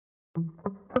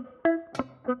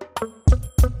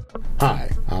Hi,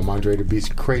 I'm Andre the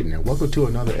Beast Creighton, and welcome to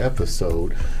another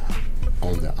episode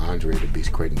on the Andre the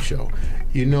Beast Creighton Show.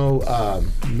 You know,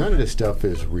 none of this stuff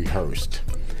is rehearsed.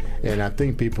 And I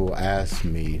think people ask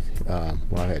me, I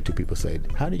had two people say,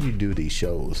 how do you do these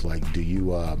shows? Like, do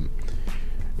you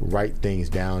write things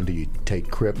down? Do you take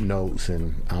script notes?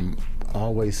 And I'm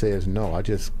always says no. I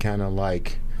just kind of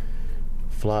like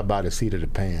fly by the seat of the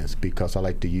pants because I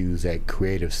like to use that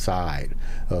creative side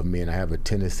of me, and I have a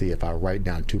tendency, if I write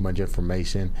down too much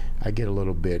information, I get a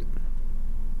little bit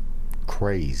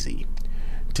crazy.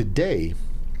 Today,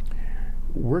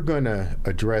 we're going to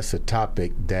address a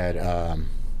topic that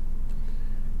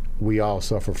we all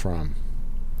suffer from,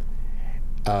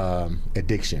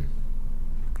 addiction.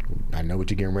 I know what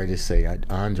you're getting ready to say.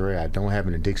 Andre, I don't have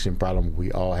an addiction problem.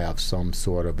 We all have some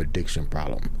sort of addiction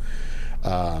problem.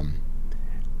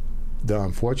 The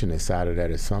unfortunate side of that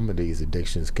is some of these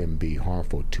addictions can be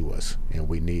harmful to us, and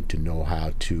we need to know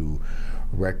how to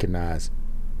recognize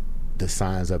the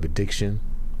signs of addiction,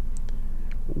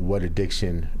 what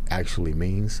addiction actually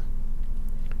means,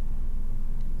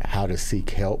 how to seek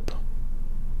help,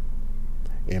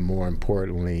 and more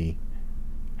importantly,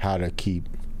 how to keep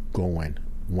going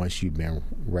once you've been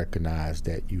recognized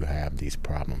that you have these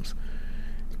problems.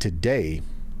 Today,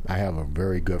 I have a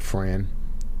very good friend,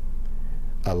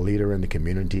 a leader in the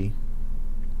community,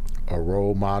 a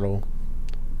role model.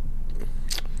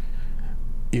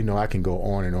 You know, I can go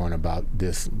on and on about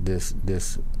this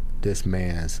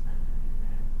man's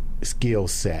skill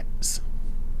sets.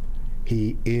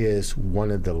 He is one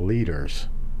of the leaders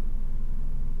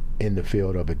in the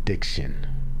field of addiction.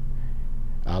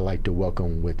 I'd like to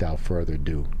welcome, without further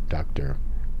ado, Dr.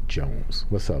 Jones.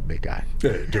 What's up, big guy?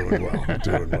 Hey, doing well,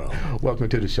 doing well. Welcome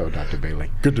to the show, Dr. Bailey.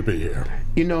 Good to be here.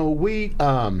 You know, we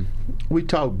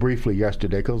talked briefly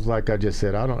yesterday because, like I just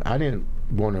said, I didn't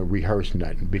want to rehearse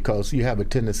nothing because you have a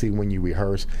tendency when you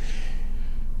rehearse,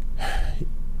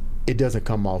 it doesn't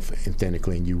come off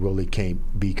authentically, and you really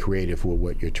can't be creative with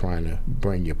what you're trying to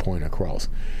bring your point across.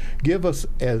 Give us,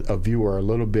 as a viewer, a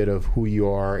little bit of who you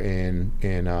are and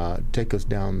take us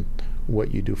down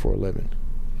what you do for a living.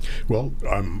 Well,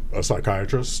 I'm a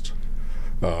psychiatrist.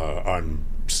 I'm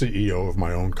CEO of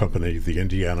my own company, the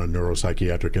Indiana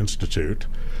Neuropsychiatric Institute.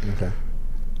 Okay.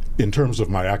 In terms of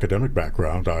my academic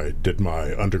background, I did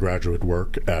my undergraduate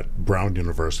work at Brown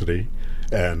University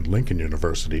and Lincoln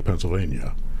University,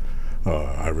 Pennsylvania.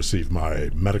 I received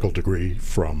my medical degree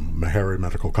from Meharry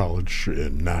Medical College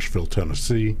in Nashville,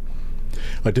 Tennessee.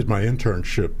 I did my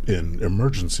internship in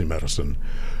emergency medicine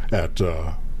at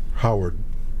Howard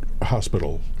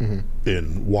Hospital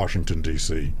in Washington,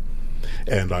 D.C.,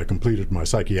 and I completed my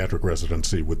psychiatric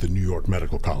residency with the New York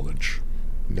Medical College.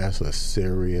 That's a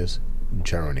serious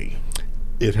journey.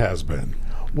 It has been.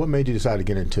 What made you decide to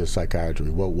get into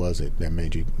psychiatry? What was it that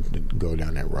made you go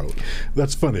down that road?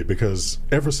 That's funny because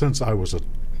ever since I was a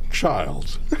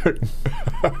child,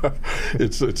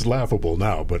 it's laughable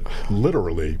now, but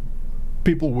literally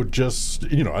people would just,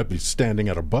 I'd be standing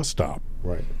at a bus stop.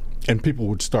 Right. And people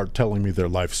would start telling me their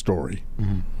life story,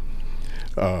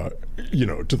 to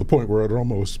the point where it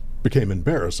almost became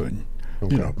embarrassing.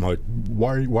 Okay. I'm like,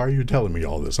 why are you telling me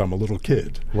all this? I'm a little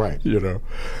kid. Right.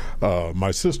 My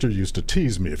sister used to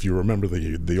tease me, if you remember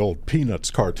the old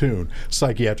Peanuts cartoon,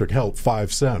 psychiatric help,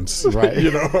 5 cents.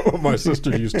 Right. My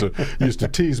sister used to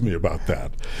tease me about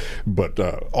that. But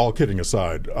all kidding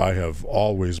aside, I have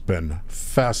always been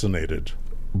fascinated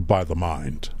by the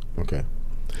mind. Okay.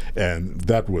 And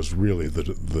that was really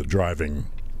the driving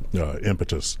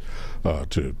impetus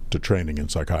to training in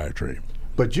psychiatry.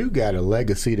 But you got a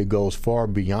legacy that goes far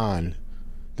beyond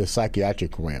the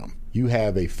psychiatric realm. You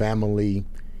have a family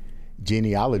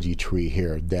genealogy tree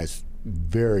here that's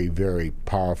very, very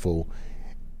powerful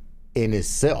in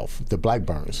itself, the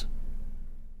Blackburns.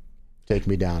 Take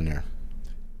me down there.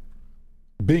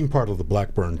 Being part of the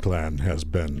Blackburn clan has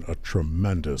been a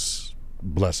tremendous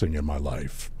blessing in my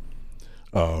life.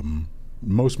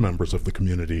 Most members of the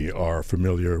community are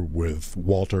familiar with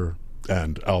Walter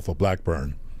and Alpha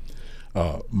Blackburn.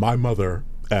 My mother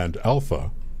and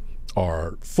Alpha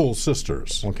are full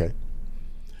sisters. Okay.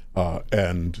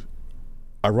 And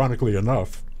ironically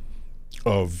enough,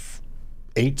 of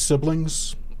 8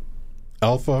 siblings,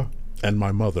 Alpha and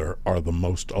my mother are the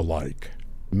most alike.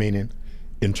 Meaning?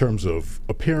 In terms of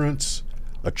appearance,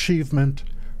 achievement,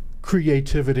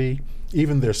 creativity,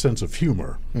 even their sense of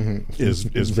humor is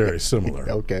very similar.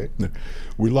 Okay.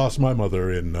 We lost my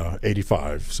mother in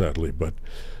 85, sadly, but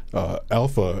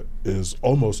Alpha is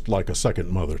almost like a second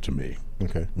mother to me.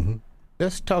 Okay.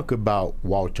 Let's talk about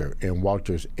Walter and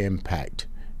Walter's impact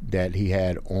that he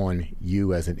had on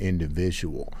you as an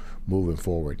individual moving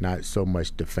forward? Not so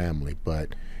much the family,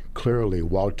 but clearly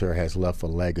Walter has left a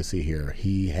legacy here.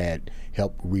 He had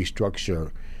helped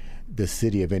restructure the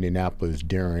city of Indianapolis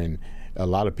during, a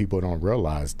lot of people don't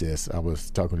realize this. I was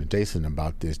talking to Jason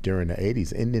about this. During the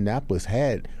 80s, Indianapolis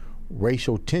had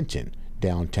racial tension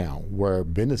downtown where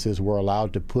businesses were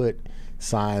allowed to put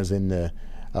signs in the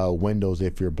windows,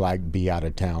 if you're black, be out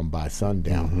of town by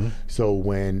sundown. Mm-hmm. So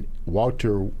when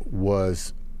Walter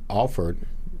was offered,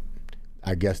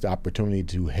 I guess, the opportunity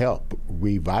to help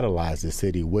revitalize the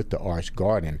city with the Arts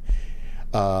Garden,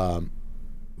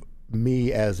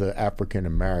 me as an African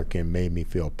American made me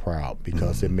feel proud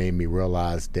because it made me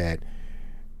realize that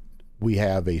we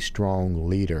have a strong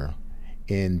leader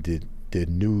in the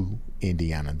new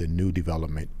Indiana, the new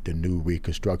development, the new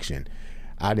reconstruction.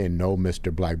 I didn't know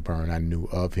Mr. Blackburn. I knew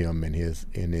of him and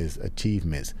his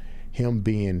achievements. Him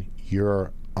being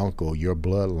your uncle, your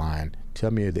bloodline,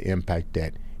 tell me the impact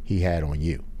that he had on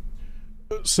you.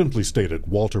 Simply stated,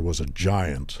 Walter was a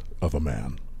giant of a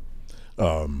man.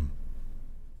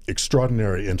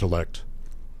 Extraordinary intellect,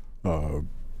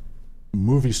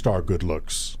 movie star good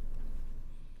looks,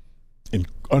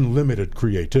 unlimited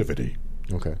creativity.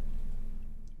 Okay.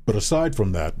 But aside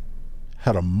from that,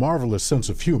 had a marvelous sense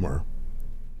of humor.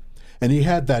 And he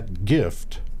had that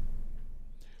gift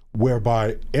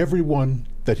whereby everyone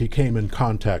that he came in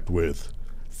contact with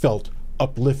felt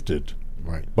uplifted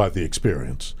by the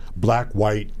experience. Black,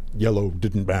 white, yellow,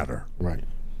 didn't matter. Right.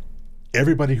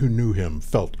 Everybody who knew him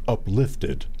felt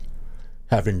uplifted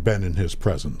having been in his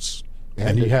presence.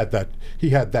 And he had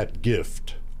that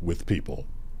gift with people.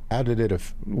 How did it?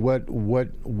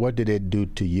 What did it do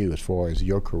to you as far as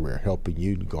your career, helping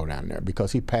you to go down there?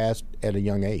 Because he passed at a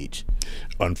young age.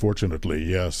 Unfortunately,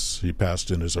 yes, he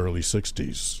passed in his early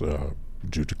 60s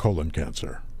due to colon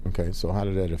cancer. Okay, so how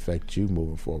did that affect you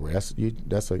moving forward? That's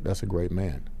a great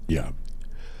man. Yeah.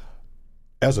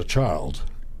 As a child,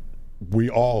 we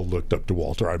all looked up to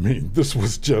Walter. I mean, this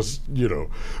was just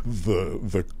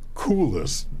the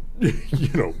coolest,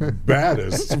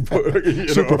 baddest,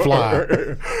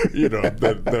 Superfly,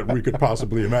 that we could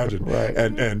possibly imagine. Right.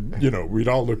 And we'd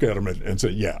all look at him and say,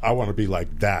 yeah, I want to be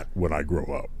like that when I grow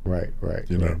up. Right.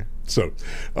 So,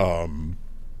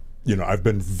 I've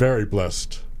been very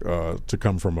blessed to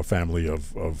come from a family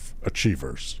of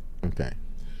achievers. Okay.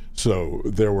 So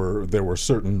there were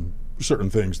certain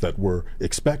things that were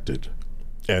expected,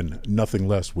 and nothing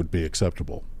less would be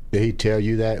acceptable. Did he tell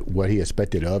you that, what he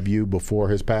expected of you before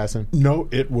his passing? No,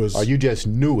 it was... Or you just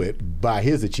knew it by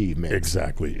his achievements?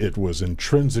 Exactly. It was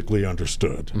intrinsically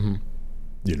understood,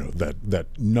 that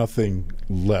nothing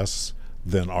less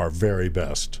than our very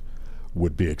best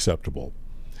would be acceptable.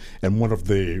 And one of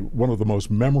the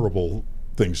most memorable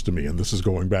things to me, and this is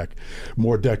going back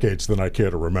more decades than I care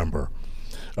to remember,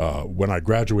 when I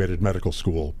graduated medical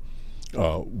school,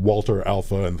 Walter,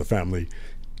 Alpha, and the family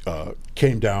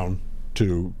came down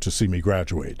to see me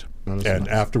graduate. Oh, and nice.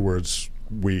 Afterwards,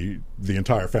 the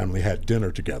entire family had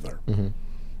dinner together. Mm-hmm.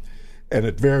 And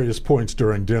at various points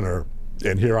during dinner,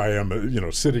 and here I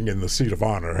am, sitting in the seat of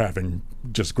honor, having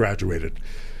just graduated,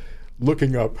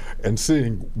 looking up and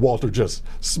seeing Walter just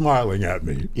smiling at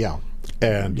me. Yeah.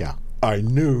 And I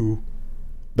knew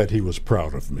that he was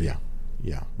proud of me.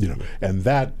 Yeah. And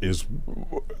that is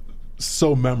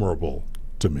so memorable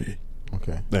to me.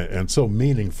 Okay. And so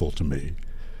meaningful to me,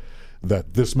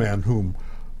 that this man whom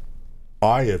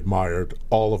I admired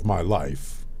all of my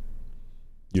life,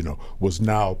 was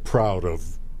now proud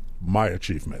of my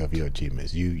achievement. Of your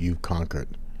achievements. You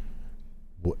conquered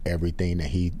everything that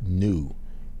he knew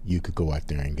you could go out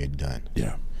there and get done.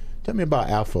 Yeah. Tell me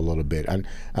about Alpha a little bit.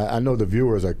 I know the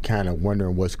viewers are kind of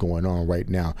wondering what's going on right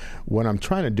now. What I'm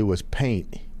trying to do is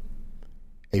paint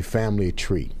a family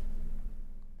tree,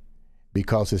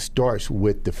 because it starts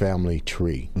with the family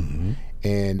tree. Mm-hmm.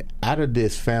 And out of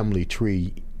this family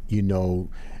tree,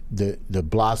 the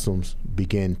blossoms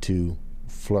begin to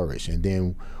flourish. And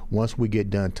then once we get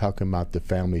done talking about the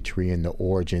family tree and the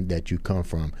origin that you come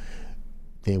from,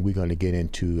 then we're going to get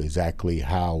into exactly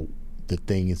how the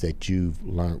things that you've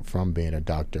learned from being a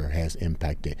doctor has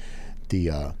impacted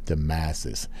the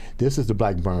masses. This is the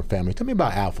Blackburn family. Tell me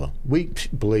about Alpha.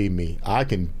 Believe me, I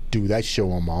can do that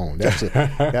show on my own.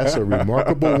 That's a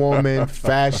remarkable woman,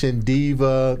 fashion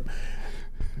diva.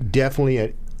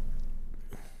 Definitely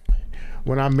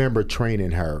when I remember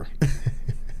training her,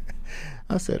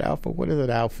 I said, Alpha, what is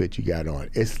that outfit you got on?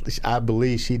 I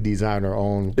believe she designed her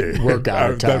own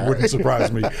workout attire. That wouldn't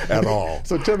surprise me at all.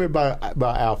 So tell me about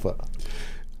Alpha.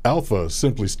 Alpha,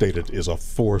 simply stated, is a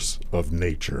force of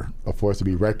nature. A force to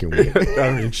be reckoned with.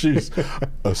 I mean, she's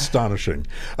astonishing.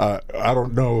 I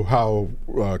don't know how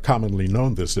commonly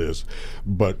known this is,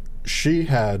 but she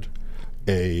had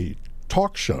a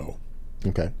talk show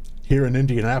Okay. here in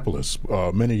Indianapolis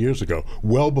many years ago,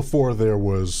 well before there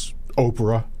was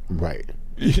Oprah. Right.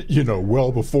 You know,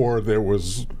 well before there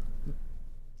was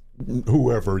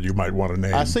whoever you might want to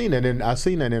name. I seen that in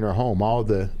her home. All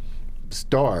the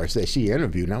stars that she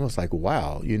interviewed, and I was like,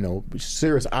 wow,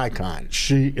 serious icon.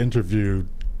 She interviewed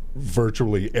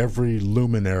virtually every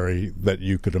luminary that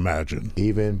you could imagine.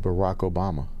 Even Barack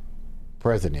Obama,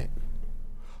 president.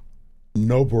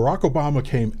 No, Barack Obama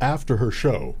came after her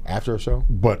show. After her show?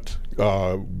 But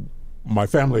my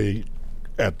family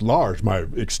at large, my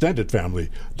extended family,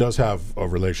 does have a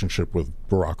relationship with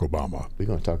Barack Obama. We're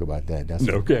going to talk about that. That's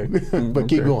okay. But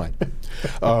keep going.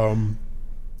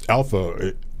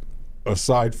 Alpha,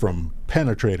 aside from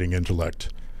penetrating intellect,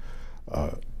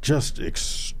 just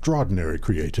extraordinary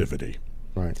creativity.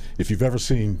 Right. If you've ever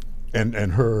seen, and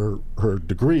her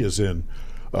degree is in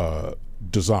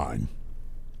design.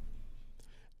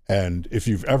 And if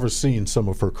you've ever seen some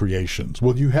of her creations,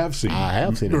 well, you have seen. I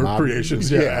have seen her creations.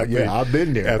 Yeah, I've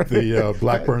been there at the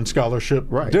Blackburn Scholarship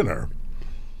dinner.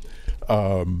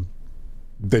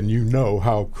 Then you know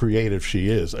how creative she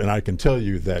is, and I can tell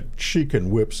you that she can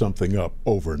whip something up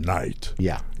overnight.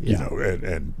 Yeah. You know,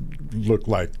 and look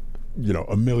like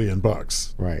 $1 million.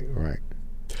 Right.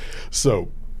 So,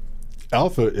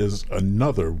 Alpha is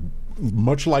another,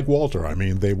 much like Walter. I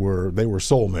mean, they were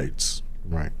soulmates.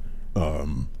 Right.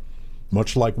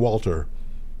 Much like Walter,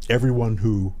 everyone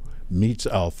who meets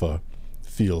Alpha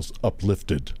feels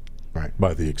uplifted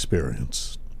by the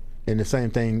experience. And the same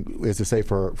thing is to say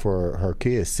for her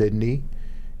kids, Sydney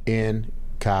and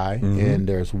Kai, and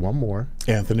there's one more.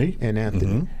 Anthony.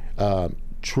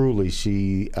 Truly,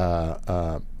 she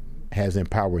has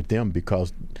empowered them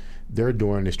because they're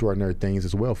doing extraordinary things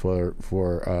as well for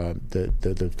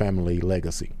the family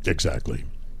legacy. Exactly.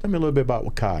 Tell me a little bit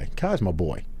about Kai. Kai's my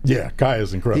boy. Yeah, Kai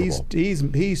is incredible.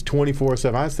 He's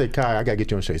 24/7. I say, Kai, I gotta get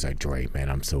you on the show. He's like, Dre,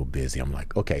 man, I'm so busy. I'm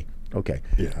like, okay.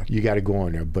 Yeah. You got to go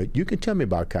on there. But you can tell me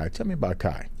about Kai. Tell me about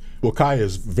Kai. Well, Kai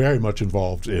is very much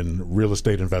involved in real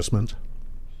estate investment.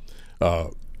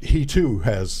 He too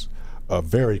has a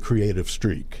very creative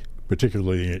streak,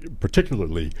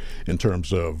 particularly in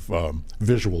terms of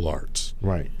visual arts.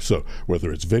 Right. So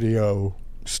whether it's video,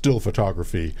 still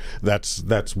photography,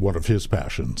 that's one of his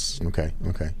passions. Okay.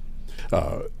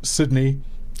 Sydney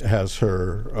has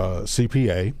her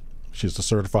CPA. She's a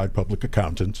certified public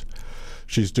accountant.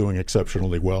 She's doing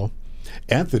exceptionally well.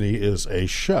 Anthony is a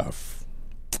chef.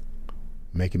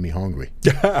 Making me hungry.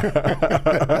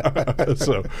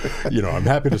 So, I'm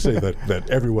happy to say that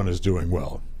everyone is doing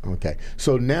well. Okay.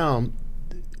 So now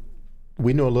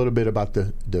we know a little bit about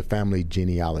the family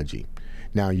genealogy.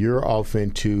 Now you're off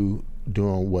into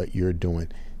doing what you're doing.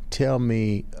 Tell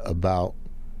me about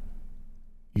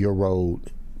your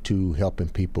road to helping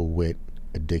people with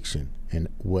addiction and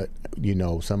what,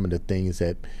 some of the things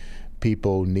that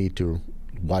people need to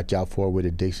watch out for with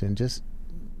addiction. Just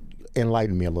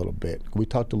enlighten me a little bit. We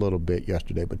talked a little bit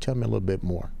yesterday, but tell me a little bit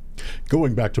more.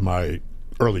 Going back to my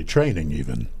early training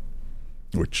even,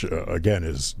 which again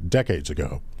is decades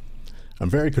ago, I'm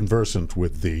very conversant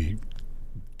with the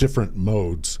different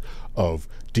modes of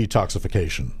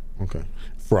detoxification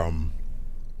from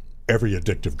every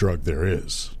addictive drug there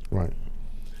is. Right.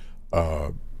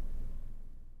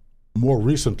 More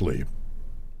recently,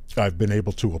 I've been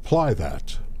able to apply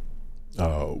that,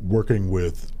 working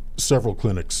with several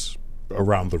clinics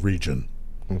around the region.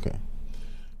 Okay.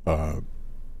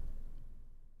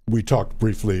 We talked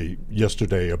briefly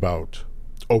yesterday about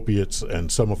opiates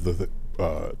and some of the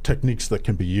techniques that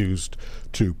can be used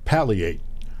to palliate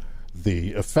the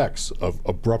effects of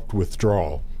abrupt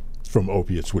withdrawal from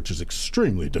opiates, which is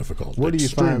extremely difficult,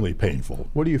 extremely painful.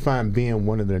 What do you find being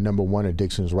one of the number one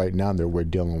addictions right now that we're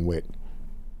dealing with?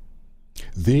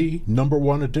 The number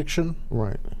one addiction?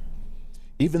 Right.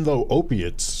 Even though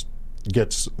opiates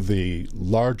gets the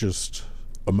largest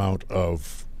amount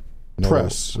of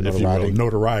press, if you will,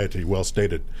 notoriety, well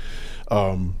stated,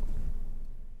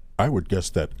 I would guess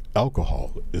that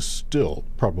alcohol is still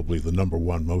probably the number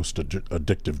one most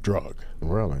addictive drug.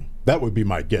 Really? That would be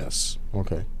my guess.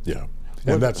 Okay. Yeah.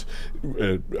 And that's,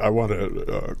 I want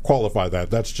to qualify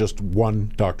that. That's just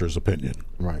one doctor's opinion.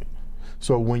 Right.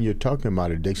 So when you're talking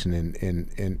about addiction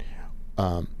and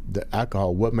the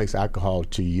alcohol, what makes alcohol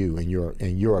to you, in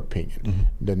your opinion,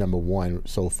 the number one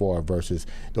so far versus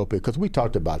the opiate? Because we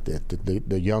talked about this.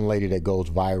 The young lady that goes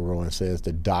viral and says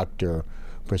the doctor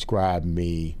prescribed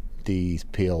me these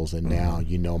pills, and now,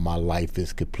 my life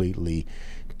is completely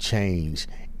changed.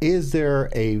 Is there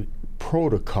a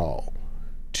protocol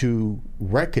to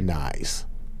recognize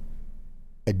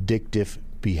addictive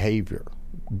behavior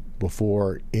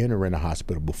before entering a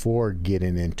hospital, before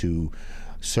getting into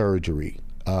surgery?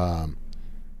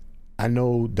 I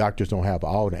know doctors don't have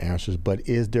all the answers, but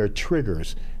is there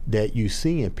triggers that you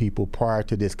see in people prior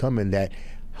to this coming that,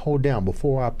 hold down,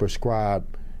 before I prescribe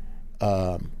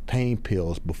pain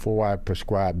pills, before I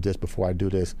prescribe this, before I do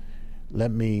this, let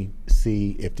me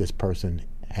see if this person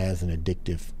has an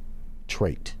addictive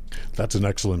trait? That's an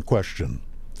excellent question,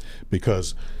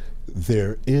 because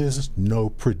there is no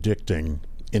predicting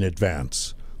in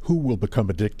advance who will become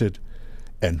addicted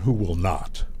and who will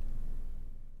not.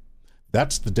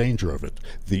 That's the danger of it.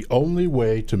 The only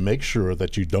way to make sure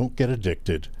that you don't get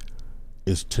addicted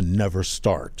is to never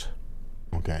start.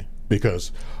 Okay.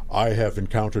 Because I have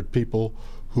encountered people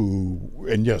who,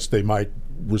 and yes, they might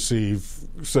receive,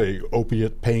 say,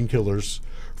 opiate painkillers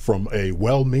from a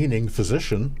well-meaning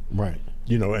physician, right?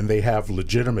 And they have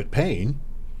legitimate pain,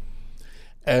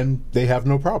 and they have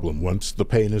no problem. Once the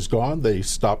pain is gone, they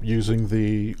stop using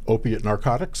the opiate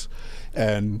narcotics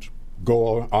and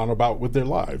go on about with their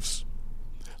lives.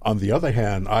 On the other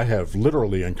hand, I have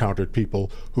literally encountered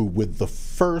people who, with the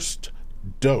first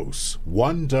dose,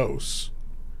 one dose,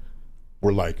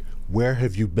 were like, where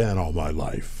have you been all my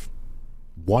life?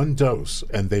 One dose,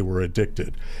 and they were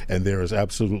addicted. And there is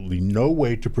absolutely no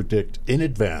way to predict in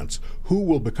advance who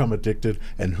will become addicted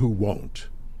and who won't.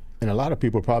 And a lot of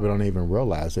people probably don't even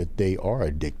realize that they are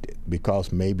addicted,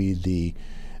 because maybe the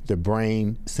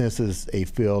brain senses a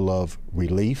feel of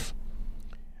relief,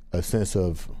 a sense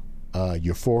of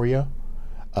euphoria.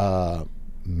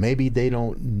 Maybe they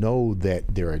don't know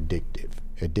that they're addicted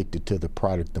to the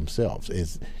product themselves.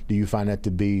 Do you find that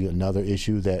to be another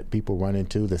issue that people run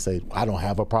into, that say, I don't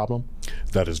have a problem?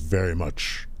 That is very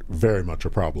much a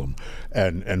problem.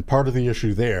 And part of the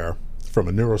issue there, from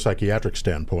a neuropsychiatric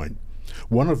standpoint,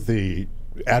 one of the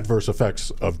adverse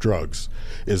effects of drugs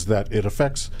is that it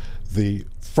affects the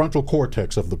frontal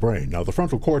cortex of the brain. Now, the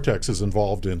frontal cortex is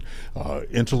involved in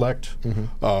intellect,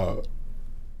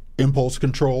 impulse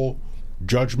control,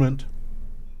 judgment.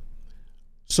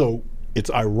 So it's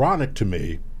ironic to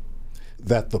me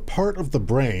that the part of the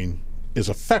brain is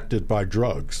affected by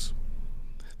drugs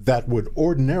that would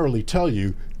ordinarily tell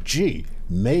you, gee,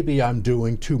 maybe I'm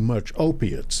doing too much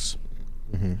opiates.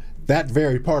 Mm-hmm. That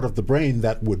very part of the brain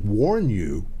that would warn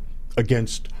you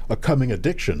against a coming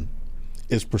addiction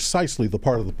is precisely the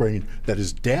part of the brain that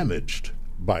is damaged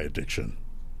by addiction.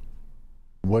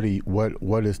 What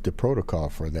is the protocol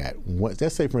for that?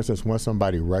 Let's say, for instance, when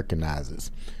somebody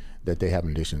recognizes that they have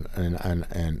an addiction,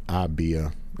 and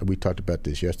we talked about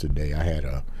this yesterday. I had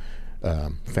a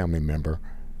family member,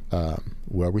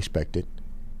 well respected,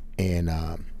 and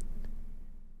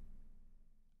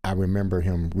I remember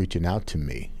him reaching out to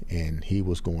me, and he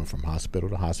was going from hospital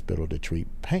to hospital to treat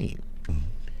pain. Mm-hmm.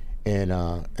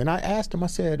 And I asked him, I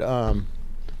said,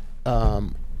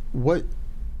 what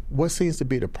seems to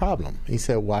be the problem? He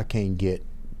said, well, I can't get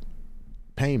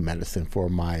pain medicine for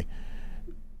my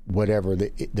whatever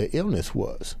the illness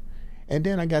was. And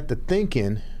then I got to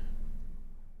thinking,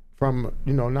 from,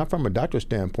 not from a doctor's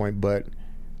standpoint, but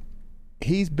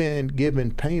he's been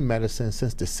given pain medicine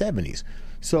since the 70s.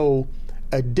 So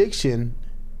addiction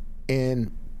has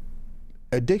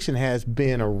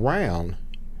been around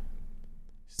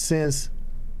since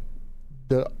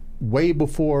the way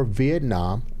before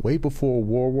Vietnam, way before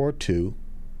World War II.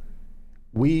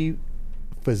 We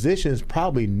physicians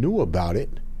probably knew about it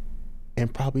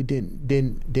and probably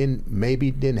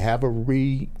didn't have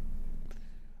a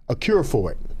cure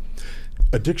for it.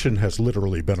 Addiction has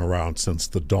literally been around since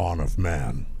the dawn of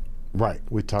man. Right.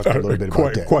 We talked a little bit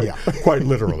about that. Quite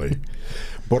literally.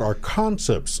 But our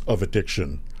concepts of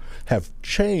addiction have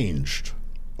changed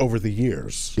over the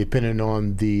years. Depending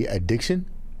on the addiction?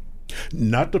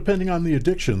 Not depending on the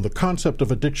addiction, the concept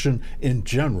of addiction in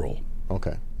general.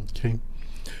 Okay.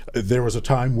 There was a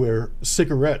time where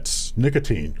cigarettes,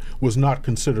 nicotine, was not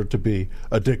considered to be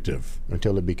addictive.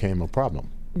 Until it became a problem.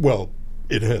 Well,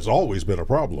 it has always been a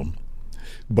problem.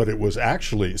 But it was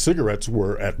actually, cigarettes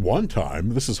were at one time,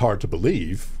 this is hard to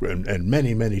believe, and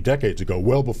many, many decades ago,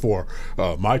 well before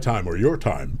my time or your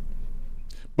time,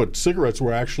 but cigarettes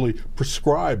were actually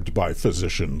prescribed by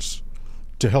physicians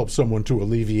to help someone to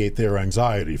alleviate their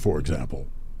anxiety, for example.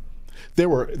 There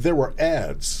were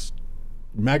ads,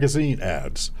 magazine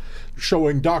ads,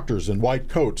 showing doctors in white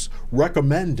coats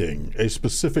recommending a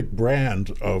specific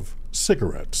brand of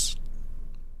cigarettes.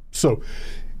 So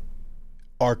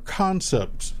our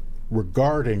concepts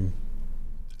regarding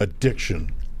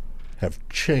addiction have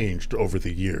changed over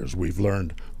the years. We've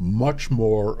learned much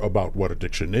more about what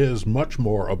addiction is, much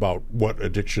more about what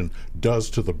addiction does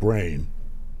to the brain.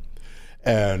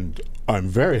 And I'm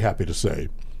very happy to say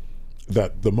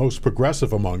that the most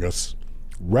progressive among us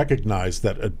recognize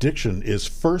that addiction is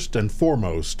first and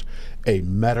foremost a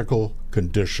medical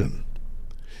condition.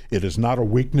 It is not a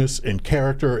weakness in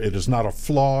character. It is not a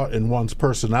flaw in one's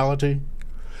personality.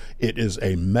 It is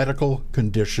a medical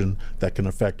condition that can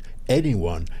affect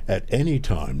anyone at any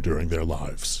time during their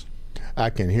lives. I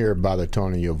can hear it by the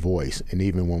tone of your voice, and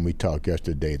even when we talked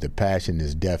yesterday, the passion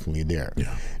is definitely there.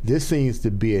 Yeah. This seems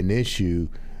to be an issue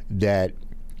that,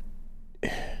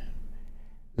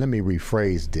 let me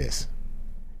rephrase this,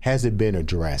 has it been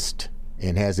addressed,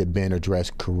 and has it been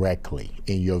addressed correctly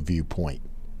in your viewpoint?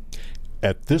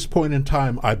 At this point in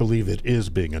time, I believe it is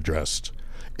being addressed,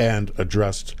 and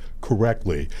addressed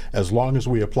correctly, as long as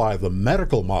we apply the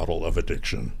medical model of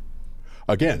addiction.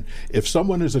 Again, if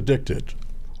someone is addicted,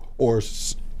 or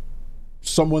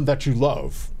someone that you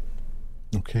love,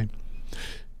 okay,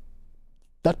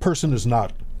 that person is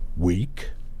not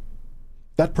weak.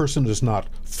 That person is not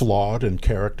flawed in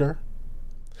character.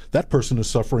 That person is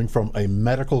suffering from a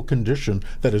medical condition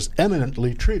that is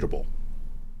eminently treatable.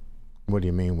 What do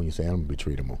you mean when you say eminently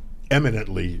treatable?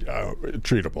 Eminently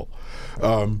treatable.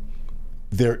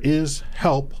 There is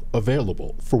help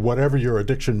available for whatever your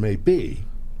addiction may be.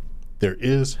 There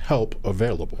is help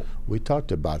available. We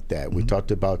talked about that. Mm-hmm. We talked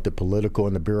about the political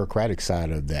and the bureaucratic side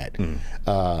of that.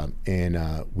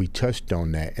 And we touched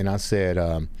on that. And I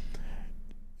said,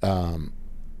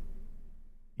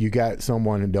 you got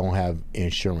someone who don't have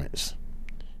insurance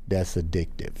that's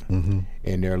addictive,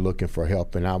 and they're looking for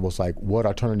help. And I was like, what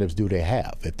alternatives do they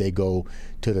have if they go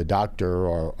to the doctor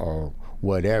or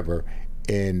whatever?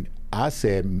 And I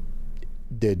said,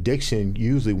 the addiction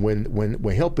usually when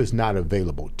help is not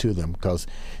available to them because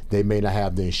they may not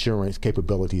have the insurance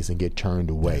capabilities and get turned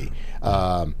away.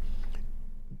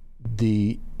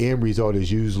 The end result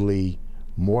is usually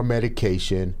more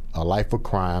medication, a life of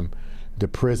crime, the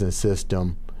prison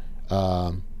system,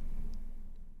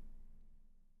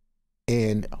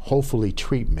 and hopefully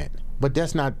treatment. But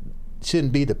that's not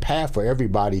shouldn't be the path for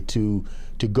everybody to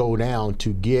go down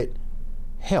to get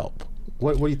help.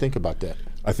 What do you think about that?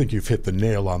 I think you've hit the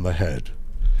nail on the head,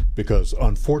 because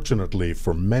unfortunately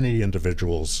for many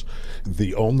individuals,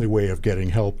 the only way of getting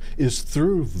help is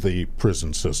through the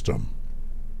prison system.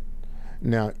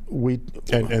 Now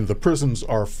and the prisons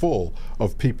are full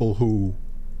of people who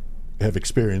have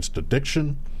experienced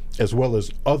addiction as well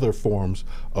as other forms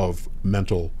of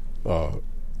mental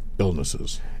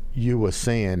illnesses. You were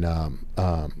saying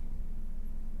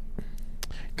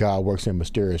God works in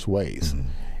mysterious ways,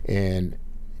 and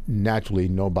naturally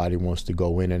nobody wants to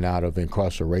go in and out of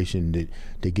incarceration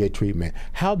to get treatment.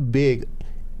 How big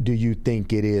do you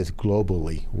think it is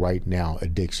globally right now,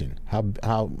 addiction?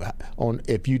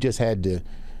 If you just had to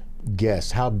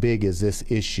guess, how big is this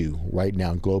issue right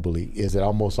now globally? Is it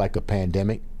almost like a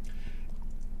pandemic?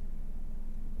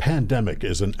 Pandemic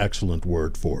is an excellent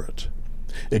word for it.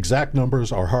 Exact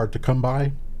numbers are hard to come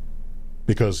by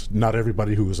because not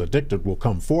everybody who is addicted will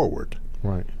come forward,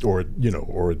 right, or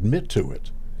admit to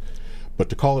it. But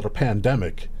to call it a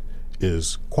pandemic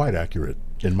is quite accurate,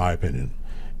 in my opinion.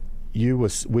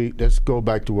 Let's go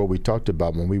back to what we talked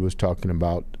about when we was talking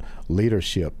about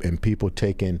leadership and people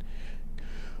taking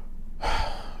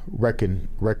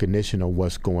recognition of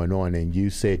what's going on. And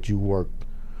you said you work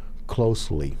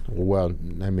closely. Well,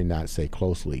 let me not say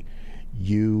closely.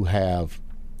 You have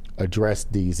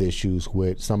addressed these issues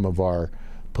with some of our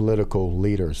political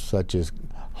leaders, such as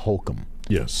Holcomb.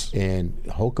 Yes. And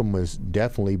Holcomb was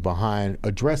definitely behind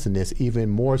addressing this, even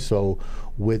more so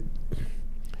with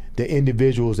the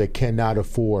individuals that cannot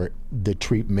afford the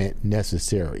treatment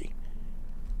necessary.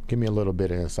 Give me a little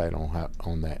bit of insight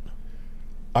on that.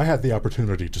 I had the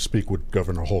opportunity to speak with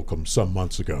Governor Holcomb some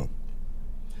months ago,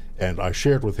 and I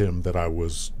shared with him that I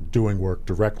was doing work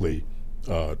directly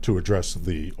to address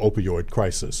the opioid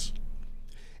crisis.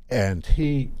 And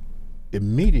he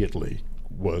immediately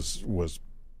was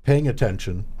paying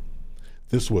attention.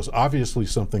 This was obviously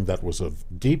something that was of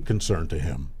deep concern to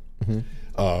him.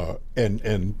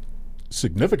 And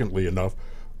significantly enough,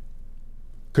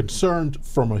 concerned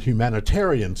from a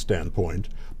humanitarian standpoint,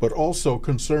 but also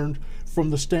concerned from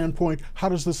the standpoint, how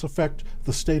does this affect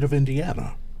the state of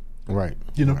Indiana? Right.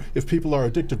 Right. If people are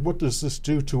addicted, what does this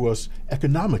do to us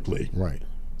economically? Right.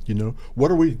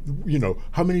 What are we,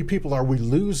 how many people are we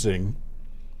losing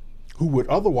who would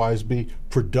otherwise be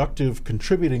productive,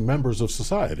 contributing members of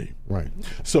society? Right.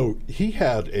 So he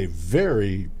had a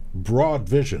very broad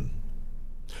vision,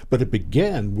 but it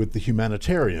began with the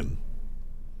humanitarian.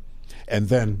 and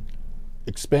then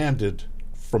expanded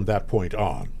from that point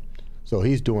on. So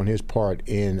he's doing his part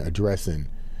in addressing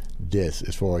this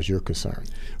as far as you're concerned.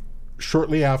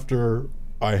 Shortly after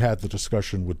I had the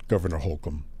discussion with Governor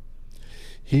Holcomb,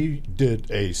 he did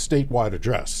a statewide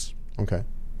address. Okay.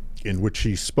 In which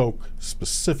he spoke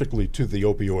specifically to the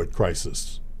opioid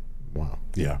crisis. Wow.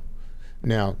 Yeah.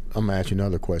 Now, I'm going to ask you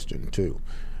another question, too.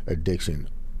 Addiction.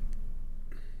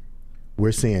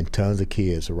 We're seeing tons of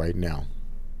kids right now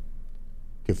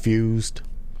confused.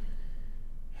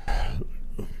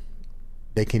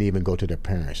 They can't even go to their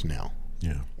parents now.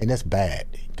 Yeah. And that's bad,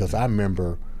 because I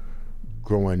remember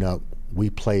growing up, we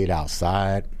played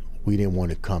outside. We didn't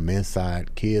want to come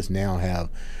inside. Kids now have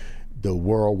the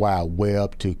World Wide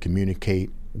Web to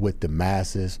communicate with the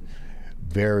masses,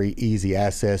 very easy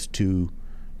access to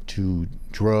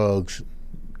drugs,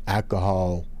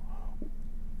 alcohol,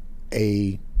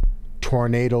 a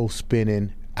tornado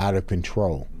spinning out of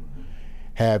control.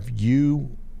 Have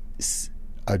you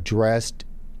addressed,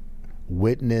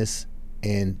 witnessed,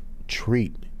 and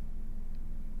treat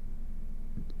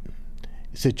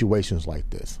situations like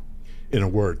this? In a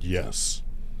word, yes.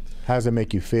 How does it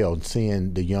make you feel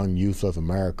seeing the young youth of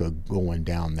America going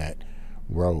down that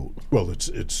road? Well,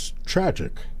 it's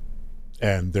tragic,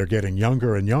 and they're getting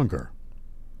younger and younger.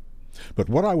 But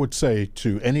what I would say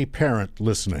to any parent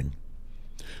listening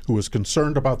who is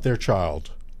concerned about their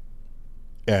child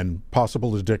and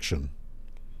possible addiction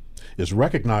is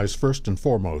recognize first and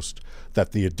foremost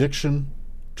that the addiction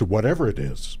to whatever it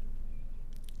is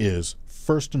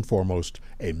first and foremost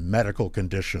a medical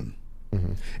condition.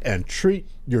 Mm-hmm. And treat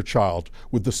your child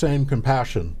with the same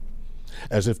compassion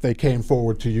as if they came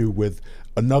forward to you with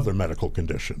another medical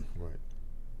condition. Right.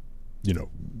 You know,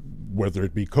 whether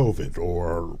it be COVID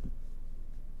or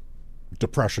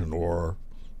depression or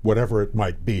whatever it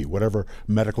might be, whatever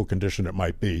medical condition it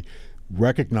might be,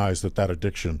 recognize that that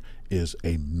addiction is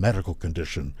a medical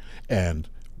condition and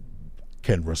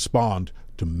can respond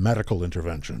to medical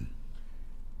intervention.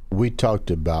 We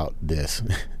talked about this.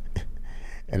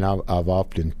 And I've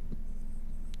often,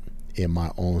 in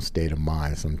my own state of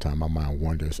mind, sometimes my mind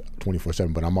wanders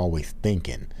 24/7, but I'm always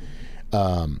thinking.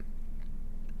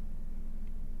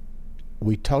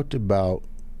 We talked about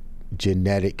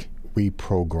genetic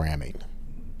reprogramming.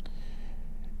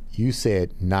 You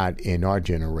said not in our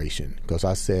generation, because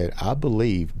I said I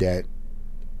believe that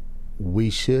we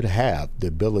should have the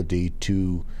ability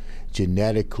to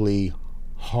genetically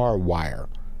hardwire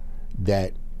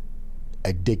that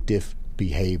addictive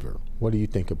behavior. What do you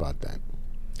think about that?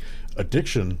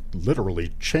 Addiction literally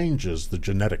changes the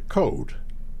genetic code.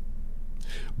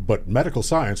 But medical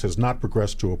science has not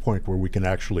progressed to a point where we can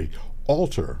actually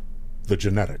alter the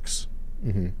genetics.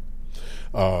 Mm-hmm.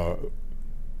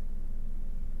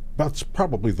 That's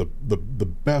probably the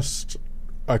best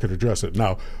I could address it.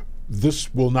 Now,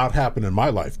 this will not happen in my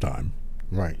lifetime.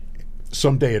 Right.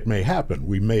 Someday it may happen.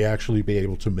 We may actually be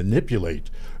able to manipulate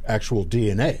actual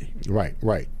DNA.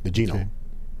 Right, the genome. Okay.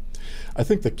 I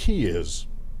think the key is,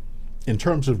 in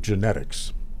terms of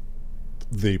genetics,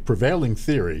 the prevailing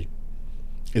theory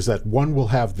is that one will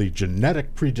have the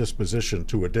genetic predisposition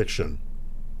to addiction,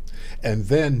 and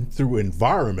then through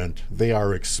environment they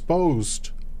are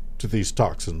exposed to these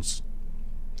toxins,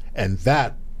 and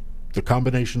that, the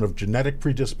combination of genetic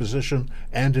predisposition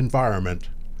and environment,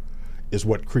 is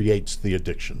what creates the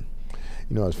addiction.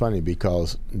 You know, it's funny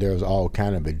because there's all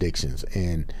kind of addictions,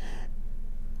 and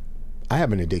I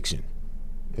have an addiction.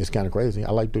 It's kind of crazy.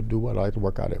 I like to do what? I like to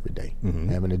work out every day. Mm-hmm.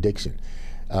 I have an addiction.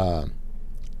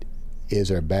 Is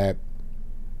there bad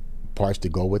parts to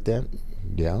go with that?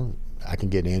 Yeah, I can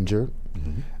get injured.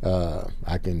 Mm-hmm.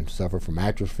 I can suffer from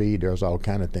atrophy. There's all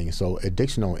kind of things. So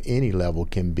addiction on any level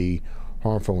can be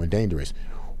harmful and dangerous.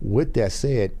 With that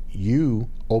said, you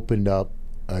opened up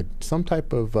some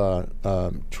type of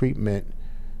treatment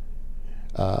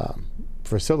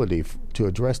facility to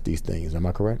address these things. Am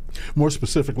I correct? More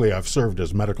specifically, I've served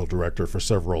as medical director for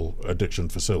several addiction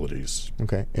facilities.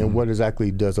 Okay. And what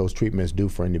exactly does those treatments do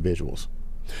for individuals?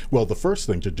 Well, the first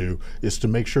thing to do is to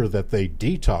make sure that they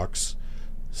detox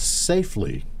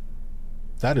safely.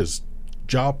 That is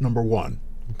job number one.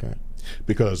 Okay.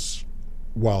 Because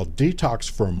while detox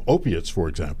from opiates, for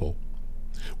example,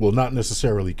 will not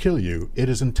necessarily kill you, it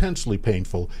is intensely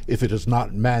painful if it is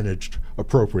not managed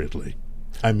appropriately.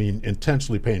 I mean,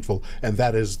 intensely painful, and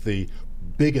that is the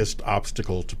biggest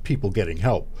obstacle to people getting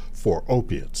help for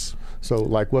opiates. So,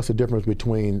 like, what's the difference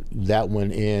between that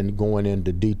one and going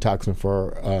into detoxing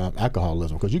for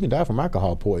alcoholism? Because you can die from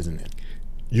alcohol poisoning.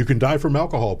 You can die from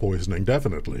alcohol poisoning,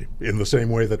 definitely, in the same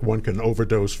way that one can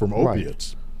overdose from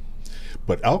opiates. Right.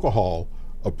 But alcohol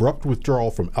Abrupt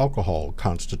withdrawal from alcohol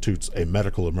constitutes a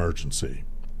medical emergency.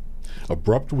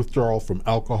 Abrupt withdrawal from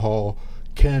alcohol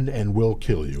can and will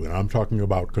kill you, and I'm talking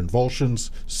about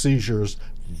convulsions, seizures,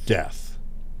 death.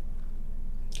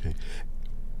 Okay.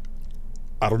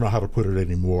 I don't know how to put it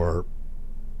any more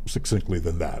succinctly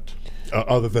than that,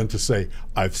 other than to say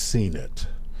I've seen it.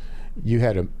 You've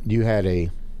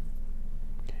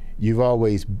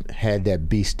always had that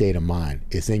beast state of mind.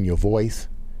 It's in your voice.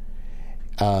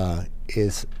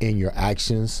 It's in your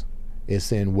actions.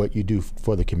 It's in what you do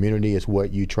for the community. It's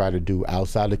what you try to do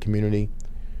outside the community.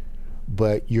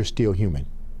 But you're still human.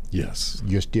 Yes.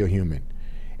 You're still human.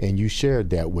 And you shared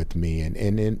that with me, and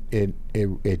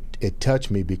it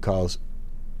touched me because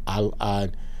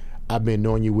I've been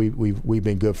knowing you. We've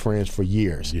been good friends for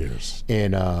years. Years.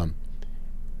 And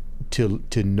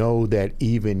to know that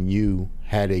even you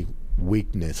had a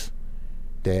weakness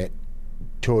that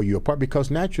tore you apart,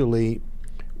 because naturally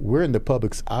we're in the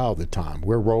public's eye all the time.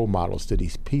 We're role models to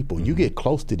these people. Mm-hmm. You get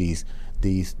close to these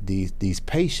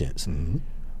patients, mm-hmm.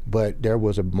 but there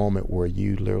was a moment where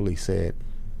you literally said,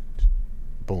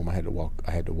 "Boom! I had to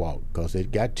walk," because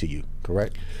it got to you.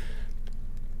 Correct?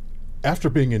 After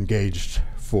being engaged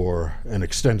for an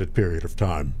extended period of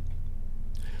time,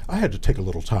 I had to take a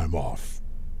little time off.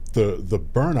 The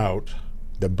burnout.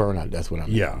 The burnout, that's what I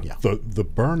mean. Yeah. The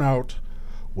burnout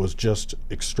was just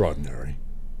extraordinary.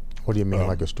 What do you mean,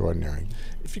 like extraordinary?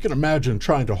 If you can imagine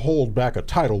trying to hold back a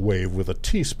tidal wave with a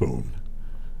teaspoon.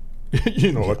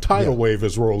 A tidal wave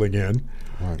is rolling in.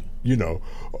 Right.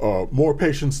 More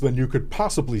patients than you could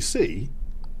possibly see.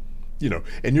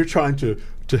 And you're trying to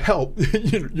help.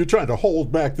 You're trying to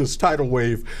hold back this tidal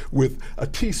wave with a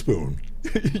teaspoon.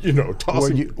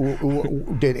 Tossing.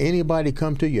 Did anybody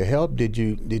come to your help? Did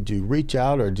you reach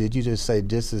out, or did you just say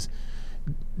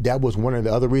that was one of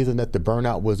the other reasons that the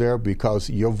burnout was there, because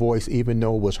your voice, even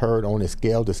though it was heard on a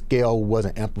scale, the scale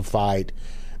wasn't amplified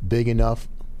big enough?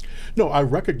 No, I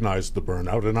recognized the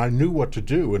burnout, and I knew what to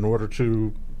do in order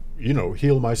to,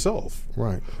 heal myself.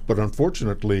 Right. But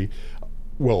unfortunately,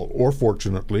 or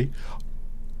fortunately,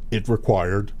 it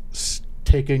required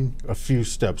taking a few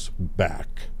steps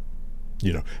back,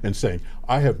 and saying,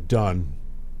 I have done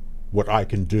what I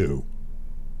can do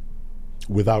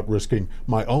without risking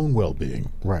my own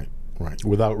well-being. Right.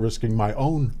 Without risking my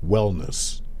own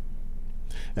wellness.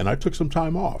 And I took some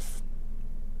time off.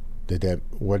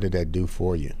 What did that do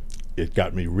for you? It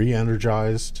got me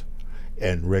re-energized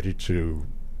and ready to...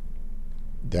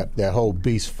 That whole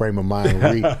beast frame of mind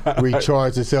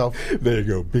recharged itself. There you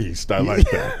go, beast. I like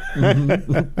that.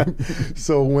 Mm-hmm.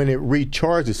 So when it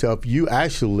recharged itself, you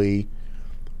actually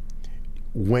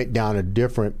went down a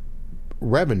different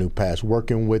revenue path,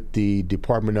 working with the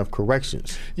Department of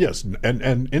Corrections. Yes,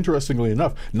 and interestingly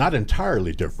enough, not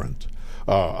entirely different.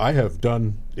 I have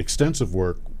done extensive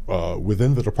work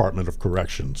within the Department of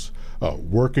Corrections,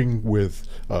 working with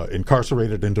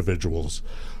incarcerated individuals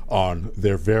on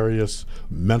their various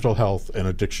mental health and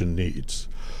addiction needs.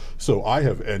 So I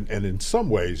have, and in some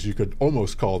ways you could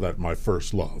almost call that my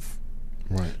first love.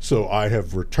 Right. So I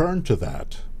have returned to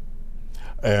that,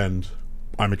 and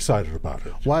I'm excited about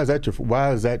it. Why is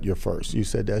that your first? You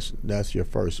said that's your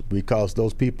first because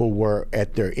those people were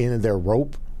at their end of their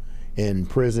rope, and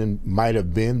prison might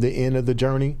have been the end of the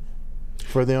journey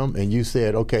for them, and you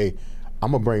said, okay,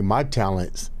 I'm gonna bring my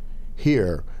talents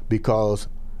here because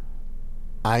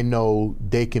I know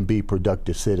they can be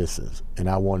productive citizens, and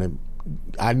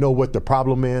I know what the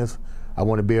problem is. I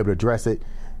want to be able to address it.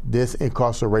 This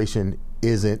incarceration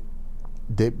isn't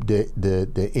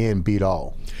the end beat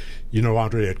all.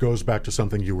 Andre, it goes back to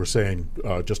something you were saying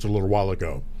just a little while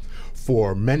ago.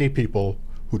 For many people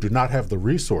who do not have the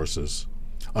resources,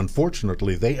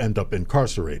 unfortunately, they end up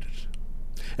incarcerated.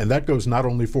 And that goes not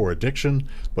only for addiction,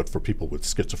 but for people with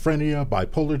schizophrenia,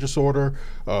 bipolar disorder,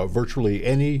 virtually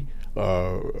any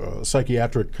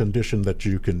psychiatric condition that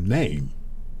you can name.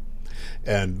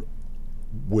 And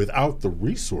without the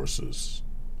resources,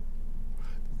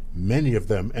 many of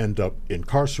them end up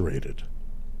incarcerated.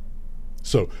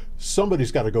 So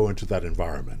somebody's got to go into that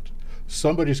environment.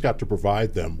 Somebody's got to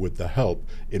provide them with the help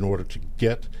in order to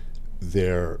get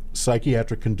their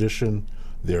psychiatric condition,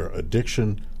 their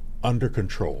addiction under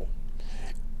control.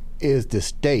 Is the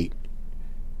state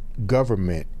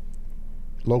government,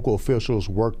 local officials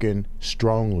working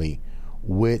strongly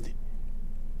with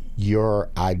your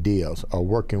ideas or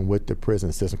working with the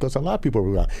prison system? Because a lot of people are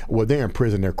like, well, they're in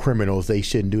prison, they're criminals, they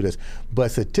shouldn't do this. But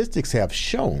statistics have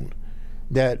shown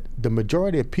that the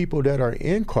majority of people that are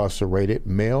incarcerated,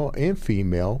 male and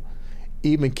female,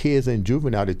 even kids in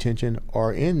juvenile detention,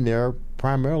 are in there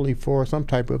primarily for some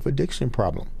type of addiction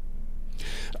problem.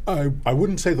 I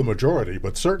wouldn't say the majority,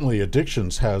 but certainly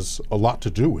addictions has a lot to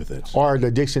do with it. Or the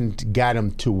addiction got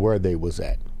them to where they was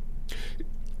at?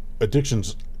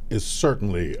 Addictions is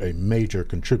certainly a major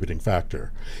contributing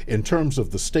factor. In terms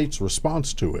of the state's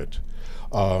response to it,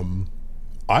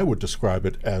 I would describe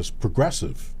it as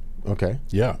progressive. Okay.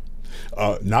 Yeah.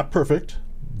 Not perfect.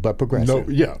 But progressive.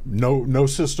 No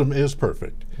system is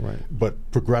perfect. Right.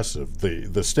 But progressive.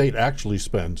 The state actually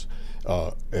spends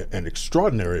an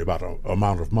extraordinary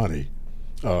amount of money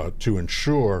to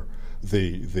ensure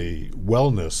the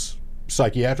wellness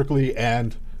psychiatrically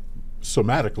and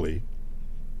somatically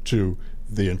to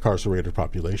the incarcerated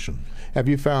population. Have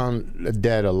you found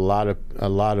that a lot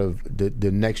of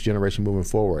the next generation moving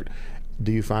forward,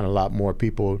 do you find a lot more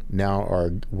people now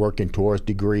are working towards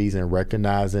degrees and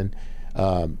recognizing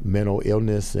mental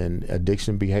illness and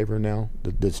addiction behavior now?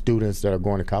 The students that are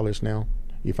going to college now,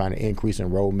 you find an increase in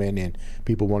enrollment and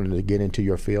people wanting to get into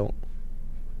your field?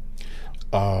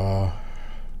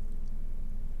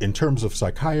 In terms of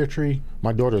psychiatry,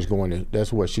 my daughter's going to.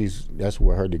 That's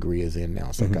what her degree is in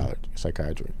now.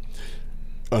 Psychiatry.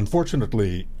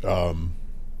 Unfortunately,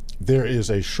 there is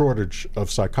a shortage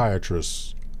of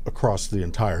psychiatrists across the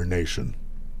entire nation.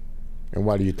 And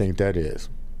why do you think that is?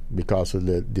 Because of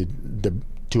the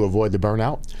to avoid the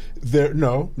burnout?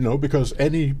 No, because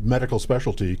any medical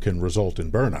specialty can result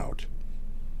in burnout.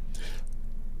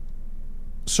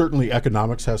 Certainly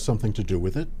economics has something to do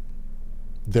with it.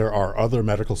 There are other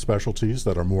medical specialties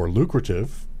that are more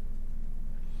lucrative.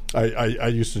 I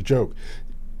used to joke,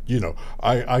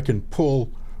 I can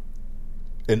pull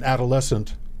an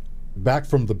adolescent back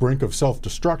from the brink of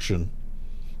self-destruction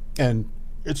and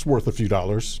it's worth a few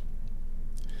dollars.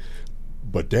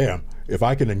 But damn, if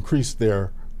I can increase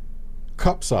their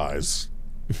cup size,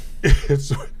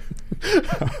 it's a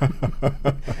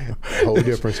whole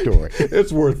different story.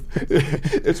 It's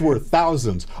worth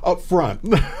thousands up front.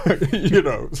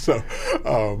 So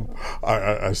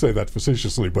I say that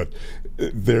facetiously, but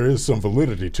there is some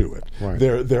validity to it. Right.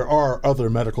 There are other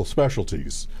medical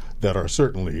specialties that are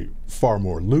certainly far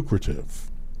more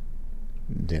lucrative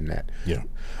than that. Yeah.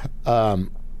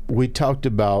 We talked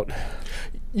about,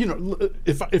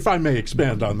 if I may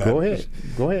expand on that.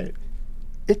 Go ahead.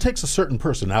 It takes a certain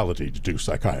personality to do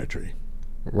psychiatry.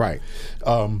 Right.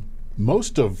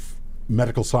 Most of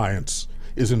medical science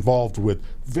is involved with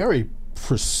very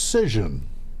precision